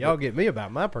pronounce Hey, it. y'all get me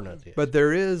about my pronunciation. But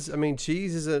there is, I mean,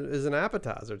 cheese is an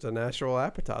appetizer. It's a natural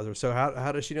appetizer. So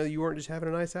how does she know you weren't just having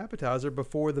a nice appetizer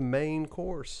before the main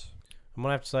course? I'm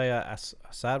gonna have to say I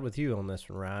side with you on this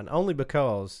one, Ryan, only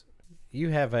because you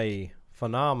have a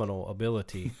phenomenal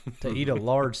ability to eat a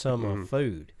large sum of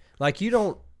food. Like, you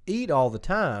don't eat all the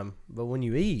time, but when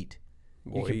you eat,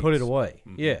 you Boy can put it eats. away.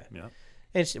 Yeah, Yeah.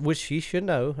 and which she should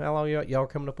know. How long y'all are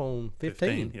coming up on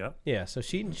 15? 15, yeah. Yeah, so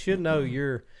she should know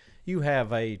you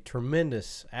have a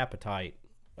tremendous appetite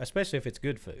especially if it's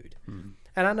good food. Mm-hmm.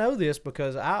 And I know this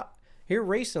because here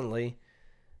recently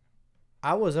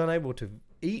I was unable to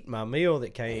eat my meal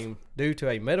that came due to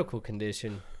a medical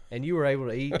condition, and you were able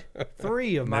to eat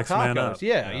 3 of my Next man tacos. up.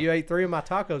 Yeah, Yeah. you ate 3 of my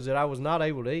tacos that I was not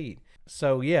able to eat.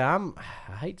 So yeah,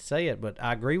 I hate to say it, but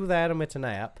I agree with Adam. It's an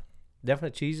app.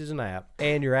 Definitely cheese is an app,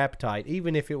 and your appetite.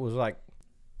 Even if it was like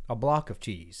a block of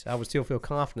cheese, I would still feel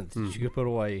confident that you could put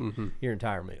away your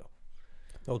entire meal.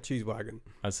 Old cheese wagon.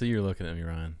 I see you're looking at me,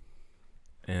 Ryan.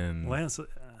 And Lance, Well,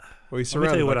 he's let me surrounded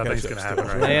tell you by what I think's ketchup going to happen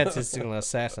still. right now. Lance is going to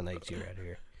assassinate you right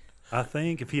here. I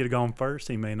think if he had gone first,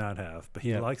 he may not have, but he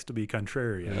Yeah. likes to be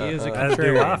contrarian. He is a As do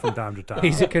I contrarian. from time to time.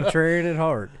 He's a contrarian at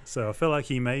heart. So I feel like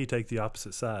he may take the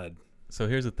opposite side. so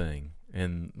here's the thing,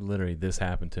 and literally this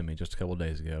happened to me just a couple of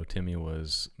days ago. Timmy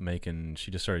was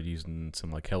she just started using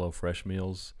some like HelloFresh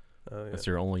meals. Oh, yeah. That's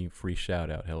their only free shout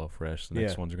out, HelloFresh. The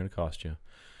next Yeah. ones are going to cost you.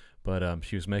 But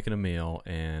she was making a meal,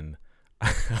 and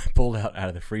I pulled out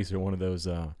of the freezer one of those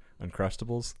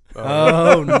Uncrustables.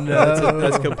 Oh, no.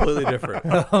 That's completely different.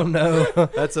 Oh, no.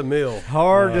 That's a meal.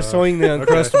 Hard to swing the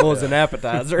Uncrustables as an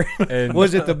appetizer. And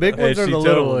Was it the big and ones or she the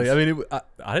little ones? I mean,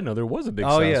 I didn't know there was a big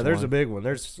Oh, size yeah, there's one. a big one.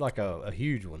 There's like a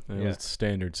huge one. It Yeah. was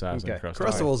standard size Okay. Uncrustables.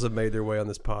 Crustables have made their way on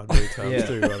this pod many times Yeah.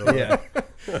 too. By the way.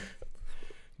 Yeah.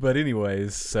 But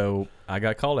anyways, so I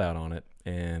got called out on it,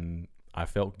 and I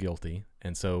felt guilty.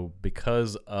 And so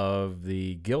because of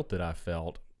the guilt that I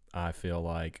felt, I feel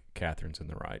like Catherine's in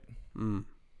the right. Mm.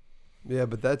 Yeah,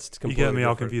 but that's You completely got me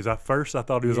all different. confused. At first, I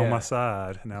thought he was Yeah. on my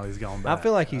side. Now he's gone I back.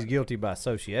 feel like he's guilty by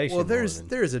association. Well, more there's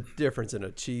than- a difference in a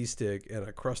cheese stick and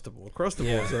a Crustable. A Crustable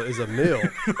Yeah. is a meal.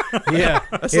 yeah.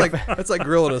 That's If- like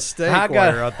grilling a steak I while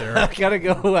got- you're out there. I gotta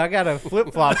go. I gotta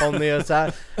flip flop on this.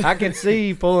 I can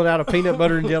see pulling out a peanut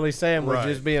butter and jelly sandwich Right.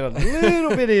 just being a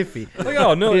little bit iffy. Like,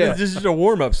 oh, no, Yeah. this is just a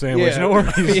warm-up sandwich. No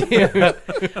worries. Yeah.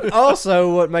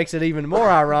 Also, what makes it even more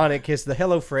ironic is the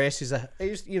HelloFresh is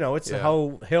it's a Yeah.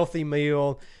 whole healthy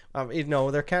meal.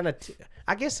 They're kind of.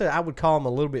 I guess I would call them a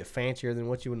little bit fancier than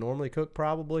what you would normally cook,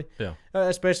 probably. Yeah.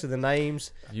 Especially the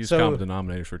names. Use So- common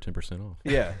denominators for 10% off.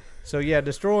 Yeah. So yeah,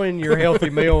 destroying your healthy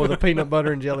meal with a peanut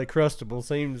butter and jelly Crustable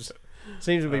seems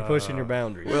to be pushing your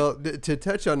boundaries. Well, to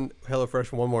touch on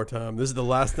HelloFresh one more time, this is the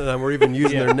last time we're even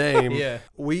using Yeah. their name. Yeah.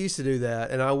 We used to do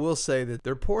that, and I will say that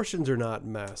their portions are not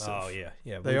massive. Oh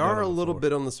yeah. They are a little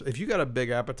bit on the. If you got a big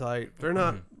appetite, they're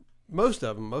not. Most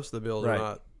of the bills Right. are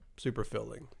not super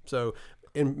filling. So,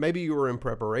 and maybe you were in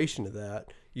preparation to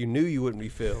that. You knew you wouldn't be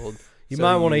filled. You so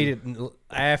might want to eat it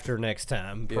after next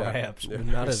time, Yeah. perhaps, Yeah. but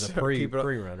not as a So keep it up.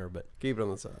 pre-runner. But Keep it on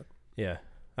the side. yeah,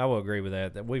 I will agree with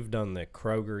that. That we've done the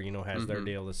Kroger, has their Mhm.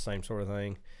 deal, the same sort of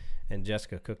thing. And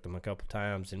Jessica cooked them a couple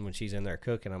times, and when she's in there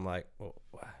cooking, I'm like, well,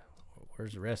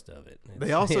 where's the rest of it?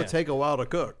 They also yeah. take a while to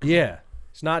cook. Yeah,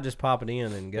 it's not just pop it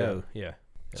in and go. Yeah.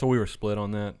 So we were split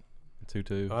on that,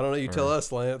 2-2. I don't know. You Or- tell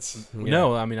us, Lance. Yeah.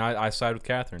 No, I mean, I side with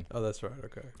Catherine. Oh, that's right.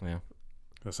 Okay. Yeah.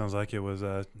 That sounds like it was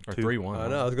Or 2 3-1. I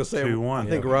know. I was gonna say. 2-1, I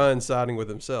think yeah. Ryan's siding with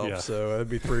himself, Yeah. so that'd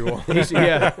be 3-1.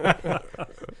 Yeah.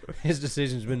 His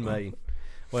decision's been made.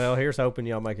 Well, here's hoping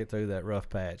y'all make it through that rough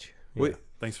patch. Yeah. We-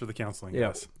 Thanks for the counseling, Yeah.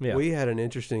 guys. Yeah. We had an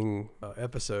interesting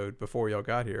episode before y'all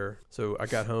got here. So I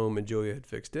got home and Julia had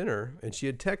fixed dinner, and she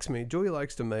had texted me. Julia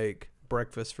likes to make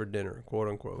breakfast for dinner, quote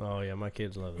unquote. Oh yeah, my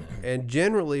kids love that. And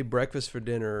generally, breakfast for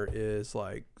dinner is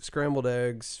like scrambled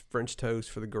eggs, French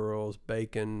toast for the girls,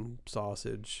 bacon,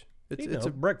 sausage. It's a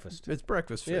breakfast. It's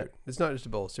breakfast food. Yeah. It's not just a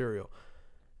bowl of cereal.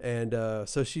 And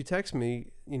so she texted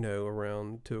me,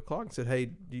 around 2:00 and said, "Hey,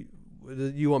 do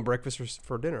you want breakfast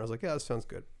for dinner?" I was like, "Yeah, that sounds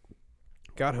good."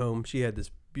 Got home, she had this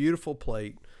beautiful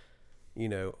plate,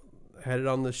 had it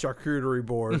on the charcuterie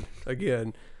board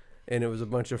again, and it was a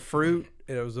bunch of fruit,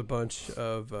 and it was a bunch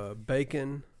of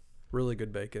bacon, really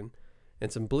good bacon,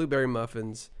 and some blueberry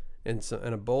muffins, and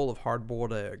a bowl of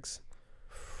hard-boiled eggs.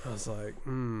 I was like,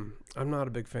 I'm not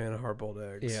a big fan of hard-boiled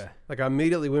eggs. Yeah. Like, I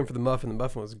immediately went for the muffin. The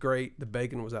muffin was great. The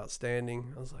bacon was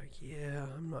outstanding. I was like, yeah,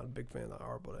 I'm not a big fan of the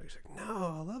hard-boiled eggs. She's like,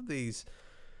 no, I love these.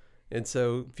 And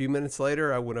so a few minutes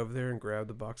later, I went over there and grabbed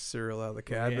the box of cereal out of the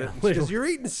cabinet. Yeah. She goes, "You're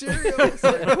eating cereal?" It's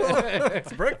like, well,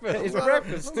 it's breakfast. It's I'm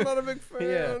breakfast. I'm not a big fan.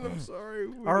 Yeah. I'm sorry.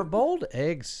 Are boiled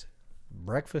eggs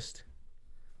breakfast?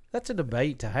 That's a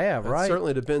debate to have, It right?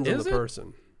 certainly depends on Is the it?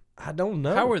 person. I don't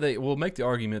know. How are they? We'll make the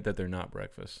argument that they're not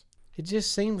breakfast. It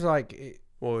just seems like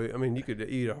Well, I mean, you could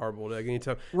eat a hard-boiled egg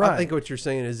anytime. Right. I think what you're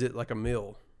saying is it like a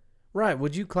meal. right.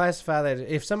 Would you classify that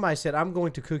if somebody said, "I'm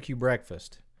going to cook you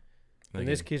breakfast in They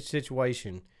this can- kid's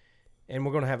situation, and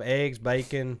we're going to have eggs,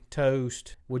 bacon,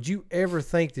 toast"? Would you ever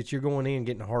think that you're going in and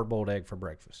getting a hard-boiled egg for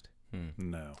breakfast?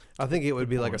 No. I think it would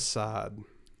be like a point. side.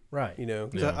 Right.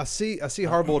 'Cause Yeah. I see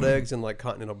hard-boiled eggs in like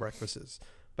continental breakfasts,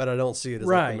 but I don't see it as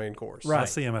like Right. the main course. Right. I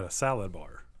see him at a salad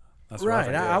bar. That's what Right.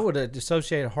 think. I would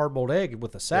associate a hard-boiled egg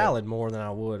with a salad more than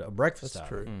I would a breakfast That's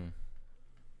item. true. Mm.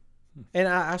 And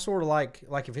I sort of like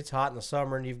if it's hot in the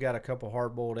summer and you've got a couple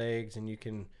hard-boiled eggs and you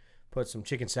can put some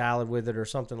chicken salad with it or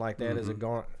something like that as a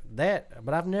garnish.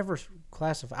 But I've never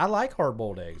classified. I like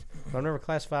hard-boiled eggs, but I've never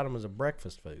classified them as a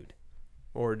breakfast food.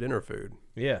 Or dinner food.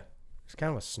 Yeah, it's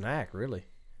kind of a snack, really.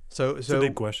 So It's a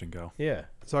big question, Go. Yeah.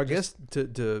 So I guess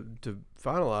to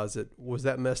finalize it, was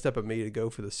that messed up of me to go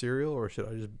for the cereal, or should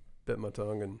I just bit my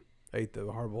tongue and ate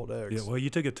the hard-boiled eggs? Yeah, well, you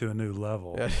took it to a new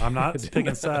level. Yeah. I'm not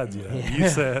picking sides yet. You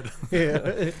said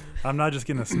Yeah. I'm not just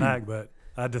getting a snack, but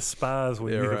I despise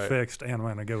what Yeah, you right. have fixed, and I'm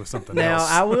going to go with something Now else.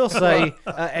 I will say,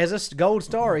 as a gold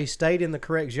star, he stayed in the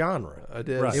correct genre. I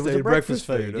did. Right. I It was stayed a breakfast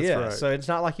food. That's Yeah. right. So it's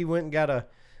not like you went and got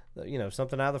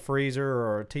something out of the freezer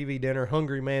or a TV dinner,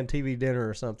 Hungry Man TV dinner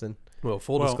or something. Well,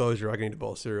 full Well- disclosure, I can eat a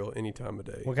bowl of cereal any time of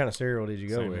day. What kind of cereal did you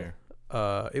go Same with? here.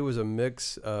 It was a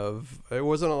mix of. It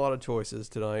wasn't a lot of choices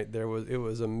tonight. It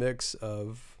was a mix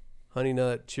of Honey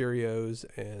Nut Cheerios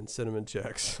and Cinnamon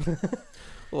Checks.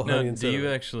 Well, Now, honey and do you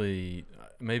cinnamon. actually?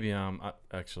 Maybe I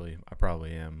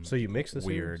probably am. So you mix the cereals?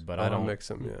 weird, but Oh, I don't mix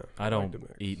them. Yeah, I like don't to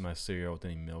mix. eat my cereal with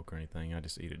any milk or anything. I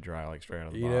just eat it dry, like straight out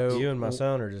of the You box. know, You and my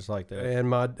son are just like that. And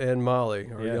Molly,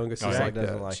 our Yeah. youngest, Oh, is yeah. like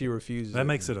doesn't that. like she refuses. That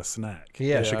makes it a snack.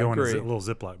 Yeah, It should I go in a agree. little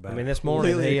Ziploc bag. I mean, this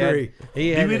morning Completely he agree. had do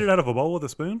you eat it out of a bowl with a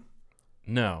spoon?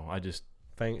 No, I just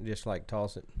just like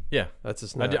toss it. yeah. That's a I,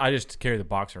 snack. I just carry the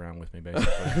box around with me,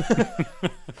 basically.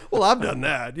 Well, I've done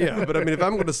that. Yeah, but I mean, if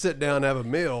I'm going to sit down and have a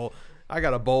meal, I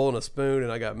got a bowl and a spoon,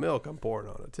 and I got milk. I'm pouring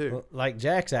on it too. Well, like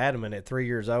Jack's adamant at 3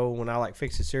 years old, when I like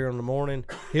fix his cereal in the morning,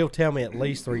 he'll tell me at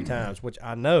least 3 times, which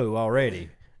I know already.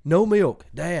 No milk,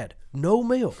 Dad. No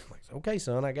milk. I'm like, okay,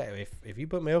 son, I got if you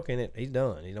put milk in it, he's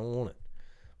done. He don't want it.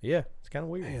 Yeah, it's kind of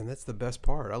weird. Man, that's the best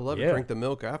part. I love to Yeah. drink the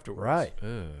milk afterwards. Right.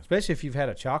 Ugh. Especially if you've had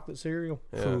a chocolate cereal.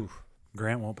 Yeah. Oof.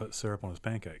 Grant won't put syrup on his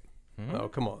pancake. Hmm? Oh,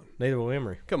 come on. Neither will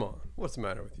Emery. Come on. What's the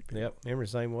matter with you people? Yep, Emery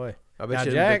the same way. I Now, bet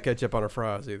you didn't Jack- put ketchup on her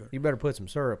fries either. You better put some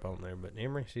syrup on there, but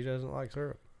Emery, she doesn't like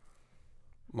syrup.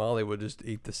 Molly would just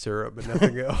eat the syrup but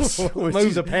nothing else.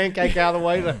 Moves a pancake out of the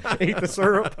way to eat the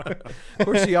syrup. Of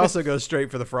course, she also goes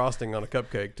straight for the frosting on a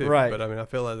cupcake too. Right. But I mean, I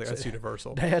feel like that's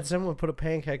universal. Dad, someone put a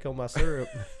pancake on my syrup.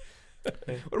 What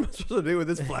am I supposed to do with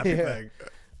this flappy Yeah. thing?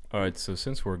 All right, so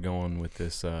since we're going with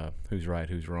this who's right,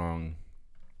 who's wrong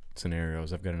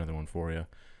scenarios, I've got another one for you.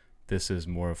 This is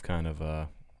more of kind of a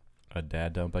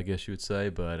dad dump, I guess you would say,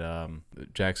 but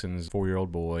Jackson's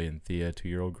 4-year-old boy and Thea,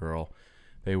 2-year-old girl,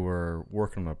 they were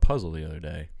working on a puzzle the other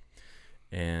day,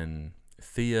 and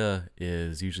Thea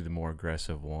is usually the more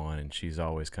aggressive one, and she's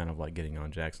always kind of like getting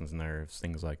on Jackson's nerves,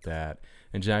 things like that.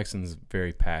 And Jackson's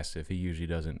very passive. He usually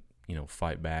doesn't,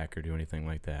 fight back or do anything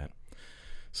like that.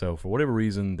 So for whatever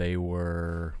reason, they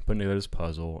were putting together this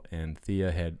puzzle, and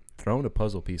Thea had thrown a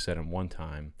puzzle piece at him one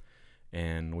time,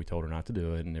 and we told her not to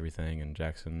do it and everything. And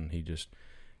Jackson, he just,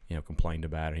 complained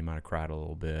about it. He might have cried a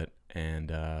little bit. And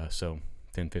so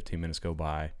 10, 15 minutes go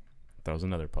by. Throws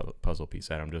another puzzle piece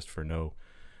at him just for no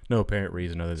apparent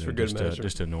reason other For than good just measure.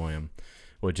 to annoy him.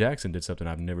 Well, Jackson did something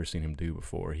I've never seen him do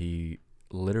before. He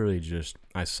literally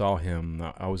I saw him,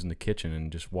 I was in the kitchen and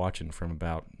just watching from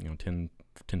about 10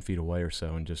 feet away or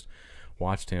so, and just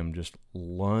watched him just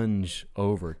lunge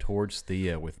over towards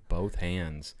Thea with both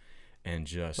hands and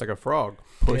just Like a frog.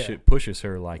 pushes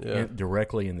her like Yeah.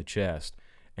 directly in the chest,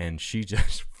 and she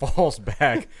just falls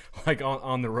back like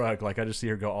on the rug. Like I just see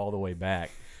her go all the way back.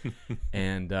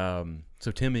 And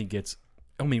so Timmy gets,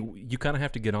 you kind of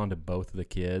have to get on to both of the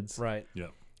kids. Right.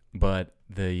 But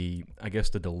I guess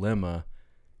the dilemma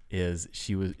is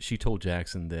she told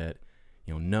Jackson that,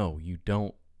 no, you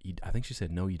don't. I think she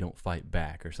said, no, you don't fight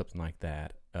back or something like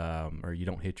that, or you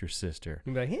don't hit your sister.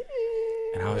 You'd be like,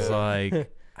 And I was Yeah.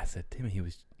 like, I said, Timmy, he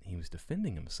was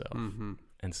defending himself, Mm-hmm.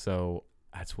 and so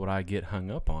that's what I get hung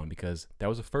up on, because that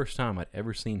was the first time I'd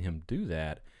ever seen him do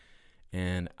that,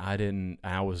 and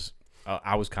I was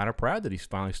kind of proud that he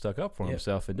finally stuck up for Yeah.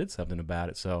 himself and did something about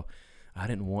it. So I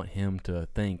didn't want him to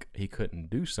think he couldn't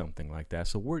do something like that.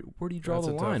 So where do you draw That's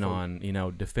the a tough line one.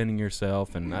 on, defending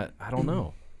yourself? And I don't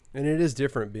know. And it is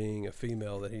different being a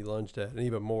female that he lunged at, and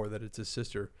even more that it's his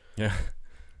sister. Yeah.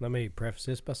 let me preface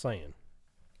this by saying,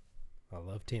 I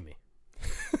love Timmy.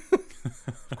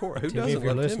 Of course, who Timmy, doesn't if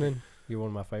you're love listening, you're one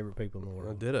of my favorite people in the Timmy?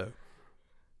 world. Ditto.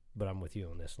 But I'm with you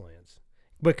on this, Lance,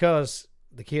 because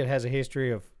the kid has a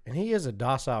history of, and he is a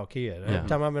docile kid. Yeah. Every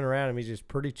time I've been around him, he's just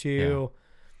pretty chill.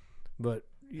 But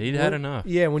He'd had enough.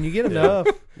 Yeah, when you get enough,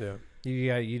 Yeah.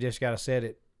 you just got to set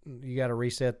it. You got to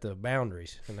reset the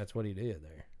boundaries, and that's what he did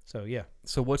there. So yeah,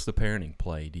 So what's the parenting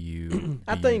play? Do you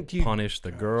I think you- punish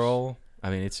the girl, I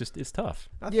mean, it's tough.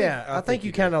 I think you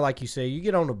he kind of, like you say, you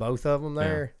get on to both of them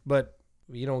there, but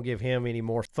you don't give him any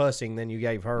more fussing than you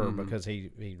gave her because he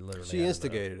literally. She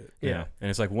instigated it. Yeah. And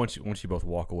it's like once you both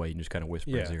walk away, you just kind of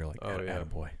whisper in his ear like, Oh, yeah.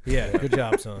 "Attaboy." Yeah, good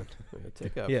job, son.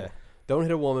 Take up. Yeah. Don't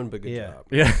hit a woman, but good Yeah. job.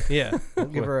 Yeah. Yeah,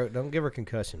 don't give her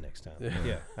concussion next time. Yeah.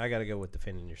 Yeah, I got to go with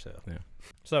defending yourself. Yeah.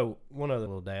 So one other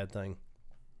little dad thing.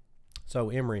 So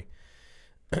Emery,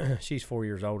 she's 4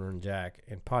 years older than Jack,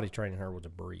 and potty training her was a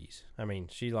breeze. I mean,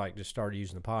 she like just started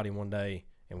using the potty one day,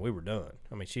 and we were done.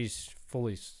 I mean, she's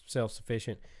fully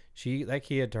self-sufficient. That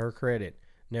kid, to her credit,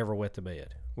 never wet the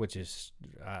bed, which is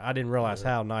I didn't realize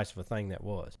how nice of a thing that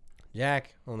was.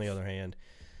 Jack, on the other hand,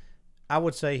 I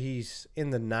would say he's in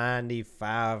the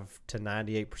 95 to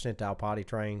 98 percentile potty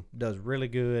train. Does really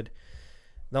good.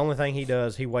 The only thing he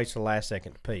does, he waits the last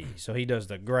second to pee. So he does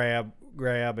the grab,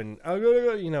 and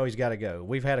he's got to go.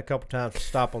 We've had a couple times to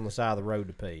stop on the side of the road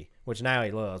to pee, which now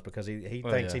he loves because he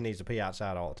thinks he needs to pee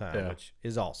outside all the time, which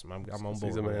is awesome. I'm on board.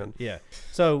 He's a with man. it. Yeah.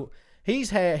 So he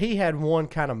had one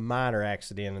kind of minor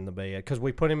accident in the bed because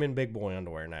we put him in big boy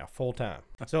underwear now full time.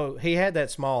 So he had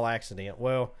that small accident.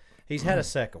 Well, he's had a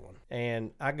second one,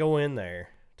 and I go in there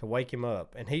to wake him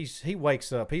up, and he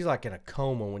wakes up. He's like in a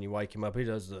coma when you wake him up. He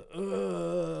does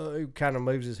he kind of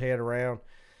moves his head around,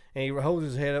 and he holds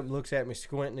his head up and looks at me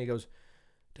squinting. He goes,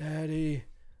 "Daddy,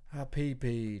 I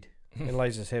pee-peed," and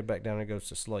lays his head back down and goes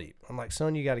to sleep. I'm like,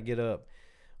 "Son, you got to get up."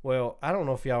 Well, I don't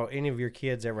know if any of your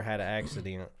kids ever had an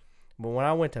accident, but when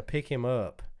I went to pick him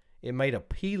up, it made a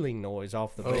peeling noise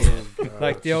off the bed,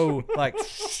 like the old like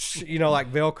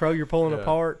Velcro you're pulling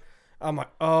apart. I'm like,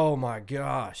 oh my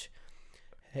gosh.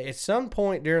 At some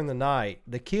point during the night,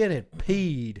 the kid had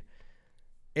peed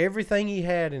everything he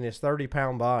had in his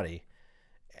 30-pound body.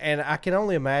 And I can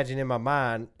only imagine in my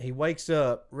mind, he wakes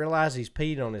up, realizes he's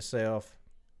peed on himself,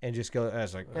 and just goes, I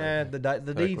was like,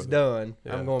 the deed's done.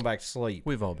 Yeah. I'm going back to sleep.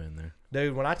 We've all been there.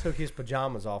 Dude, when I took his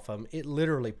pajamas off of him, it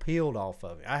literally peeled off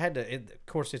of him. I had to, of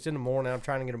course, it's in the morning. I'm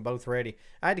trying to get them both ready.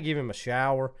 I had to give him a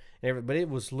shower, but it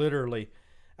was literally,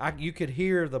 you could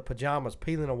hear the pajamas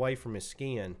peeling away from his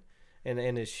skin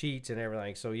and his sheets and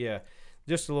everything. So, yeah,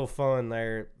 just a little fun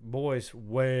there. Boys,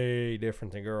 way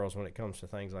different than girls when it comes to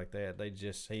things like that. He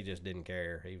just didn't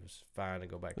care. He was fine to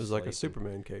go back to sleep. It was like a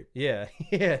Superman cape. Yeah,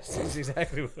 yes, that's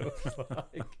exactly what it was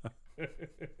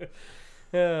like.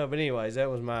 But anyways, that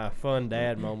was my fun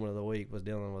dad moment of the week, was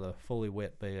dealing with a fully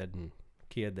wet bed and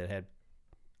kid that had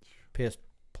piss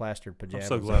plastered I'm pajamas.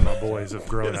 so glad my boys have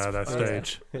grown out of that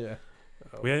stage. Yeah.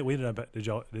 We ended up. Did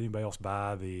anybody else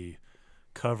buy the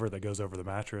cover that goes over the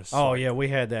mattress? Oh yeah, we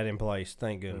had that in place.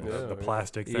 Thank goodness. The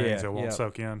plastic things that won't Yep.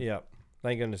 soak in. Yep.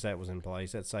 Thank goodness that was in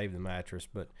place. That saved the mattress.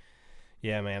 But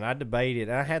yeah, man, I debated.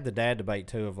 I had the dad debate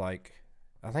too of like,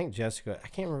 I think Jessica, I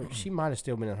can't remember, she might have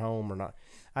still been at home or not.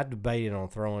 I debated on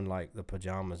throwing like the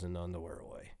pajamas and the underwear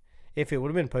away. If it would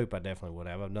have been poop, I definitely would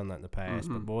have. I've done that in the past.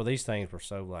 But boy, these things were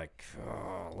so like,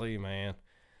 golly, man.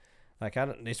 Like,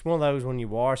 it's one of those when you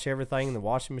wash everything in the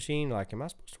washing machine, like, am I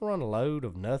supposed to run a load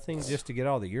of nothing just to get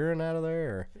all the urine out of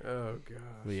there? Or, Oh gosh.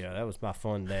 but yeah, that was my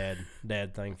fun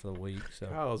dad thing for the week. So,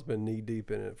 Kyle's been knee deep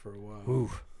in it for a while.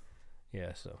 oof.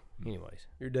 Yeah, so anyways.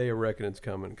 Your day of reckoning's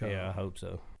coming, Kyle. Yeah, I hope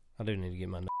so. I do need to get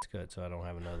my nuts cut so I don't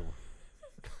have another one.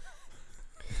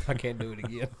 I can't do it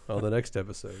again. On the next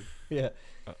episode. Yeah.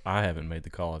 I haven't made the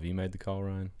call. Have you made the call,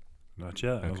 Ryan? Not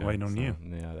yet. I was Okay, waiting on so, you.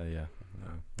 Yeah.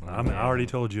 No. I already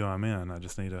told you I'm in. I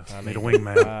just need a I need a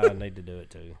wingman. I need to do it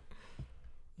too.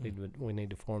 We need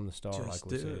to form the star, Just like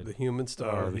we do said. it. The human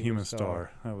star. The human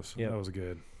star. That was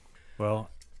good. Well,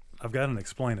 I've got an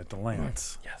explain it to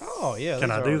Lance. Oh yeah. Can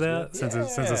those I are do always that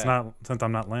good. since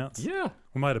I'm not Lance? Yeah.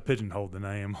 We might have pigeonholed the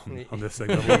name on this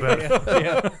segment a little bit.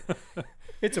 Yeah.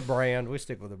 It's a brand. We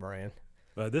stick with a brand.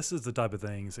 But this is the type of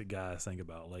things that guys think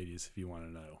about ladies, if you want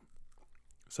to know.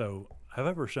 So, have I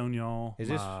ever shown y'all? Is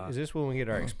this when we get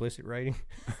our explicit rating?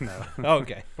 No. Oh,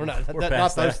 okay, we're not not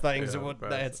past those that. things. Yeah, that what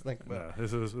past dads think about. No,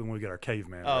 this is when we get our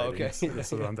caveman Oh, ratings. okay.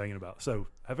 This is what I'm thinking about. So,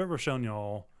 have I ever shown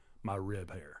y'all my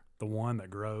rib hair? The one that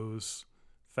grows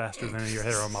faster than any of your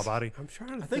hair on my body? I'm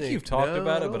trying to I think you've talked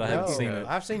about it, but I haven't No, seen it.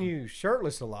 I've seen you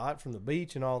shirtless a lot from the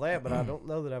beach and all that, but I don't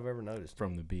know that I've ever noticed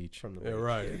From the beach. from the Yeah, beach.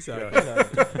 right.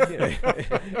 Exactly.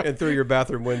 Yeah. And through your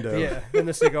bathroom window. Yeah, in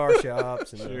the cigar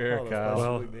shops and Sure, all those Kyle. places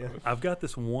Well, we've been. I've got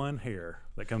this one hair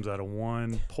that comes out of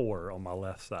one pore on my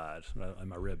left side in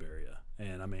my rib area.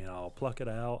 And I mean, I'll pluck it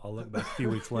out. I'll look back a few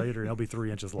weeks later, and it'll be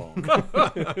 3 inches long.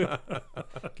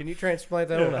 Can you transplant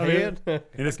that on the I mean, head?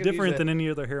 And it's I could use different that. than any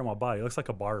other hair on my body. It looks like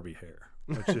a Barbie hair.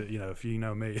 Which, if you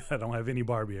know me, I don't have any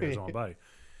Barbie hairs on my body.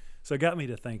 So it got me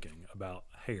to thinking about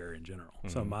hair in general.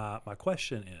 So my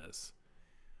question is,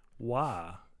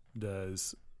 why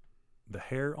does the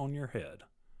hair on your head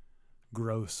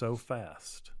grow so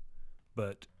fast,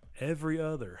 but every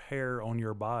other hair on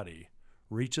your body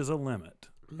reaches a limit,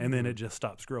 and then it just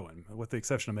stops growing, with the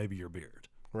exception of maybe your beard.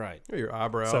 Right. Or your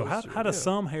eyebrows. So how do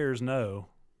some hairs know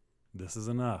this is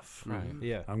enough? Right.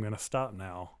 Yeah. I'm going to stop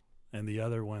now, and the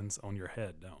other ones on your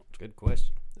head don't. Good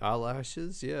question.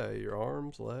 Eyelashes, yeah, your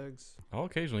arms, legs. I'll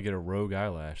occasionally get a rogue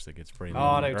eyelash that gets pretty Oh,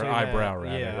 long. I do or too. eyebrow, now.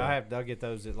 rather. Yeah, I'll get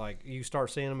those that like you start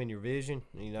seeing them in your vision.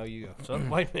 You know, you go, so,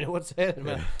 wait a minute, what's that?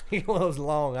 You get one of those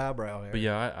long eyebrow hair. But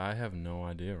yeah, I have no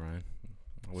idea, Ryan.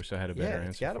 I wish I had a better answer.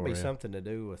 It's got to for be you. something to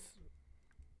do with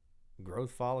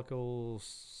growth follicles.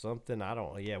 Something I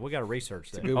don't. Yeah, we got to research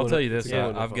that. good I'll one. tell you It's this. a good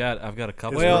one I've to got a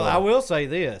couple. Well, of, I will say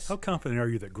this. How confident are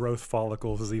you that growth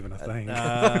follicles is even a thing?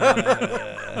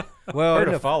 Well, Heard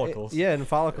in of follicles. Yeah, and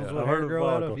follicles Yeah, will I've hair heard of grow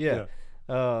out of. follicles,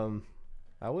 Yeah.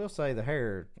 I will say the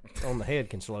hair on the head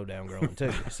can slow down growing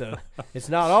too. So it's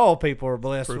not all people are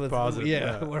blessed Proof with. positive.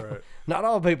 Yeah, Right. not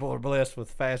all people are blessed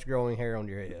with fast growing hair on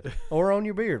your head or on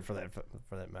your beard for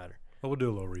that matter. Well, we'll do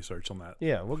a little research on that.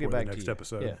 Yeah, we'll get For the back next to you.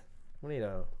 episode. Yeah,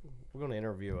 we're going to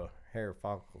interview a hair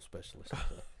follicle specialist.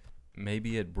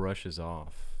 Maybe it brushes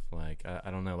off. Like I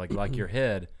don't know. Like your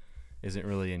head isn't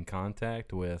really in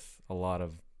contact with a lot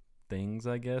of things,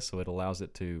 I guess. So it allows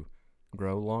it to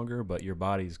grow longer. But your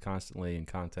body's constantly in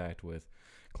contact with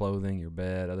clothing, your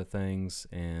bed, other things,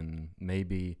 and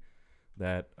maybe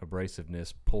that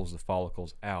abrasiveness pulls the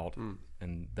follicles out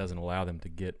and doesn't allow them to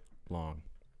get long.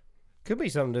 Could be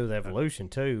something to do with evolution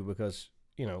too, because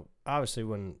obviously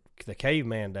when the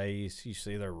caveman days, you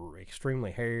see they're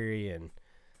extremely hairy and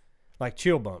like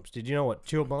chill bumps. Did you know what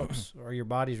chill bumps are? Your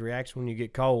body's reaction when you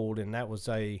get cold, and that was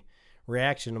a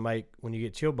reaction to make when you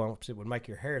get chill bumps. It would make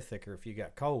your hair thicker if you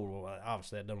got cold. Well,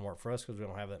 obviously that doesn't work for us because we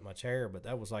don't have that much hair, but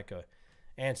that was like a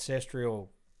ancestral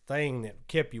thing that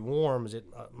kept you warm, as it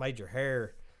made your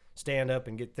hair stand up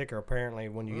and get thicker apparently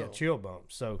when you get chill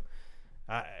bumps. So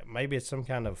maybe it's some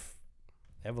kind of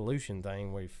evolution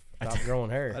thing. We've stopped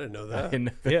growing I hair. didn't know I that. didn't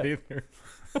know that Yeah. either.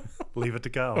 Leave it to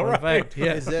Kyle. In fact,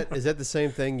 yeah. Is that the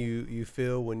same thing you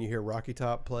feel when you hear Rocky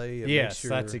Top play? It Yes, makes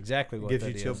that's exactly what gives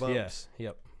that you chill is. bumps? Yeah.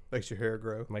 Yep. makes your hair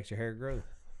grow. Makes your hair grow.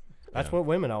 That's Yeah. what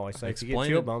women always say. If you get Explain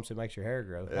chill it. bumps, it makes your hair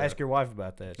grow. Yeah. Ask your wife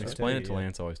about that. She'll Explain tell it to you, yeah.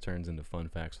 Lance always turns into fun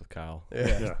facts with Kyle. Yeah,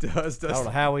 Yeah. it does. I don't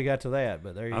know how we got to that,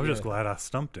 but there you go. I'm just glad I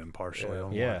stumped him partially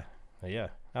on Yeah. Yeah.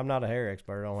 I'm not a hair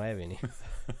expert. I don't have any.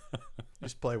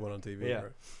 Just play one on TV. Yeah.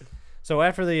 Right? So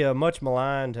after the much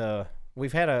maligned,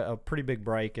 we've had a pretty big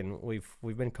break, and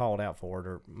we've been called out for it,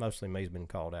 or mostly me's been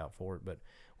called out for it. But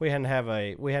we hadn't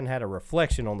had a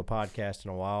reflection on the podcast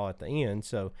in a while at the end,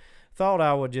 so thought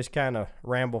I would just kind of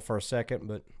ramble for a second.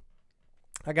 But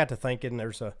I got to thinking,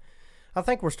 I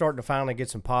think we're starting to finally get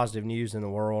some positive news in the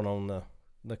world on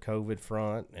the COVID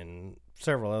front and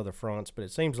several other fronts. But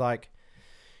it seems like,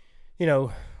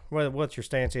 what your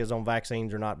stance is on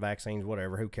vaccines or not vaccines,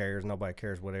 whatever, who cares? Nobody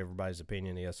cares what everybody's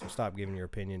opinion is, so stop giving your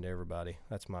opinion to everybody.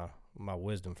 That's my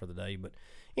wisdom for the day. But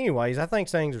anyways, I think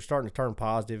things are starting to turn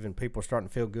positive and people are starting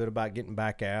to feel good about getting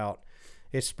back out.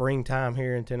 It's springtime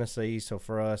here in Tennessee, so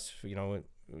for us,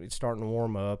 it's starting to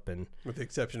warm up. And With the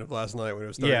exception of last night when it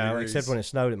was 30 yeah, degrees. except when it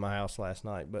snowed at my house last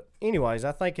night. But anyways,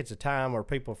 I think it's a time where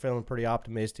people are feeling pretty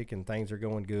optimistic and things are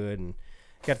going good. And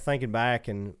got to thinking back,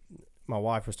 and my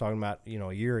wife was talking about,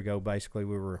 a year ago, basically,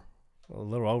 we were a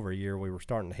little over a year, we were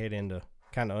starting to head into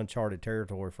kind of uncharted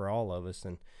territory for all of us.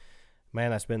 And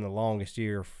man, that's been the longest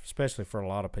year, especially for a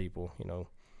lot of people,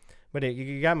 But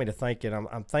it got me to thinking,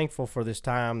 I'm thankful for this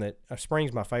time that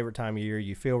spring's my favorite time of year.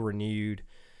 You feel renewed.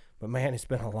 But man, it's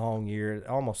been a long year. It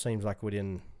almost seems like we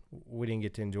didn't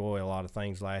get to enjoy a lot of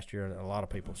things last year. A lot of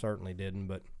people certainly didn't.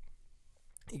 But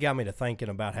it got me to thinking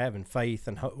about having faith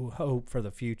and hope for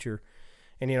the future.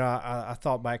 And I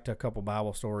thought back to a couple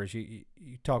Bible stories. You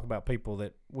talk about people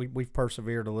that we've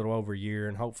persevered a little over a year,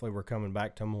 and hopefully we're coming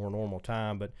back to a more normal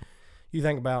time. But you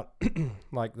think about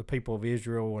like the people of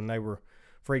Israel when they were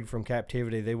freed from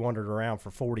captivity, they wandered around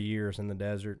for 40 years in the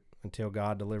desert until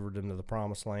God delivered them to the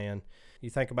promised land.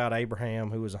 You think about Abraham,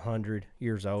 who was 100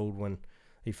 years old when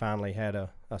he finally had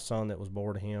a son that was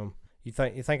born to him. You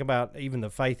think about even the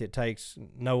faith it takes.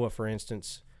 Noah, for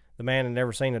instance, the man had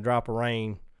never seen a drop of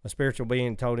rain. A spiritual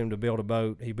being told him to build a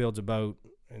boat. He builds a boat.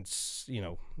 It's,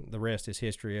 the rest is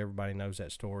history. Everybody knows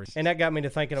that story. And that got me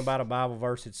to thinking about a Bible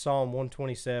verse. It's Psalm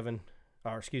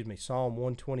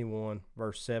 121,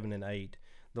 verse 7 and 8.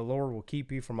 The Lord will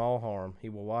keep you from all harm. He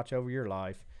will watch over your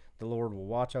life. The Lord will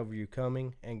watch over you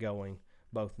coming and going,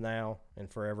 both now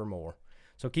and forevermore.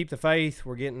 So keep the faith.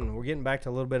 We're getting back to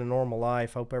a little bit of normal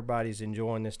life. Hope everybody's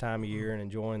enjoying this time of year and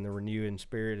enjoying the renewing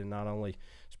spirit, and not only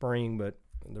spring, but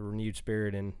the renewed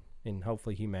spirit in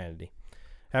hopefully humanity.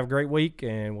 Have a great week,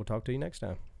 and we'll talk to you next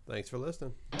time. Thanks for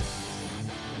listening.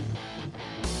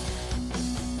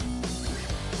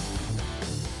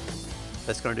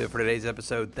 That's going to do it for today's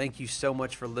episode. Thank you so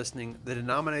much for listening. The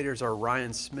Denominators are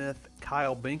Ryan Smith,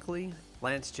 Kyle Binkley,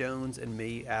 Lance Jones, and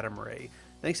me, Adam Ray.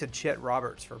 Thanks to Chet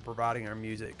Roberts for providing our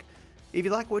music. If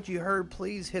you like what you heard,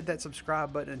 please hit that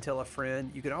subscribe button and tell a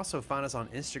friend. You can also find us on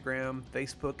Instagram,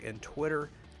 Facebook, and Twitter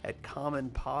at Common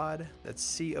Pod. That's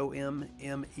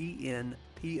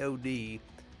COMMENPOD.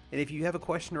 And if you have a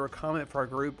question or a comment for our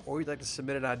group, or you'd like to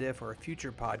submit an idea for a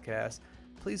future podcast,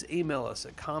 please email us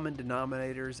at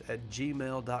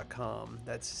commondenominators@gmail.com.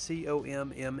 That's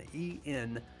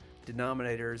COMMEN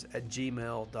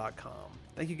denominators@gmail.com.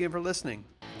 Thank you again for listening.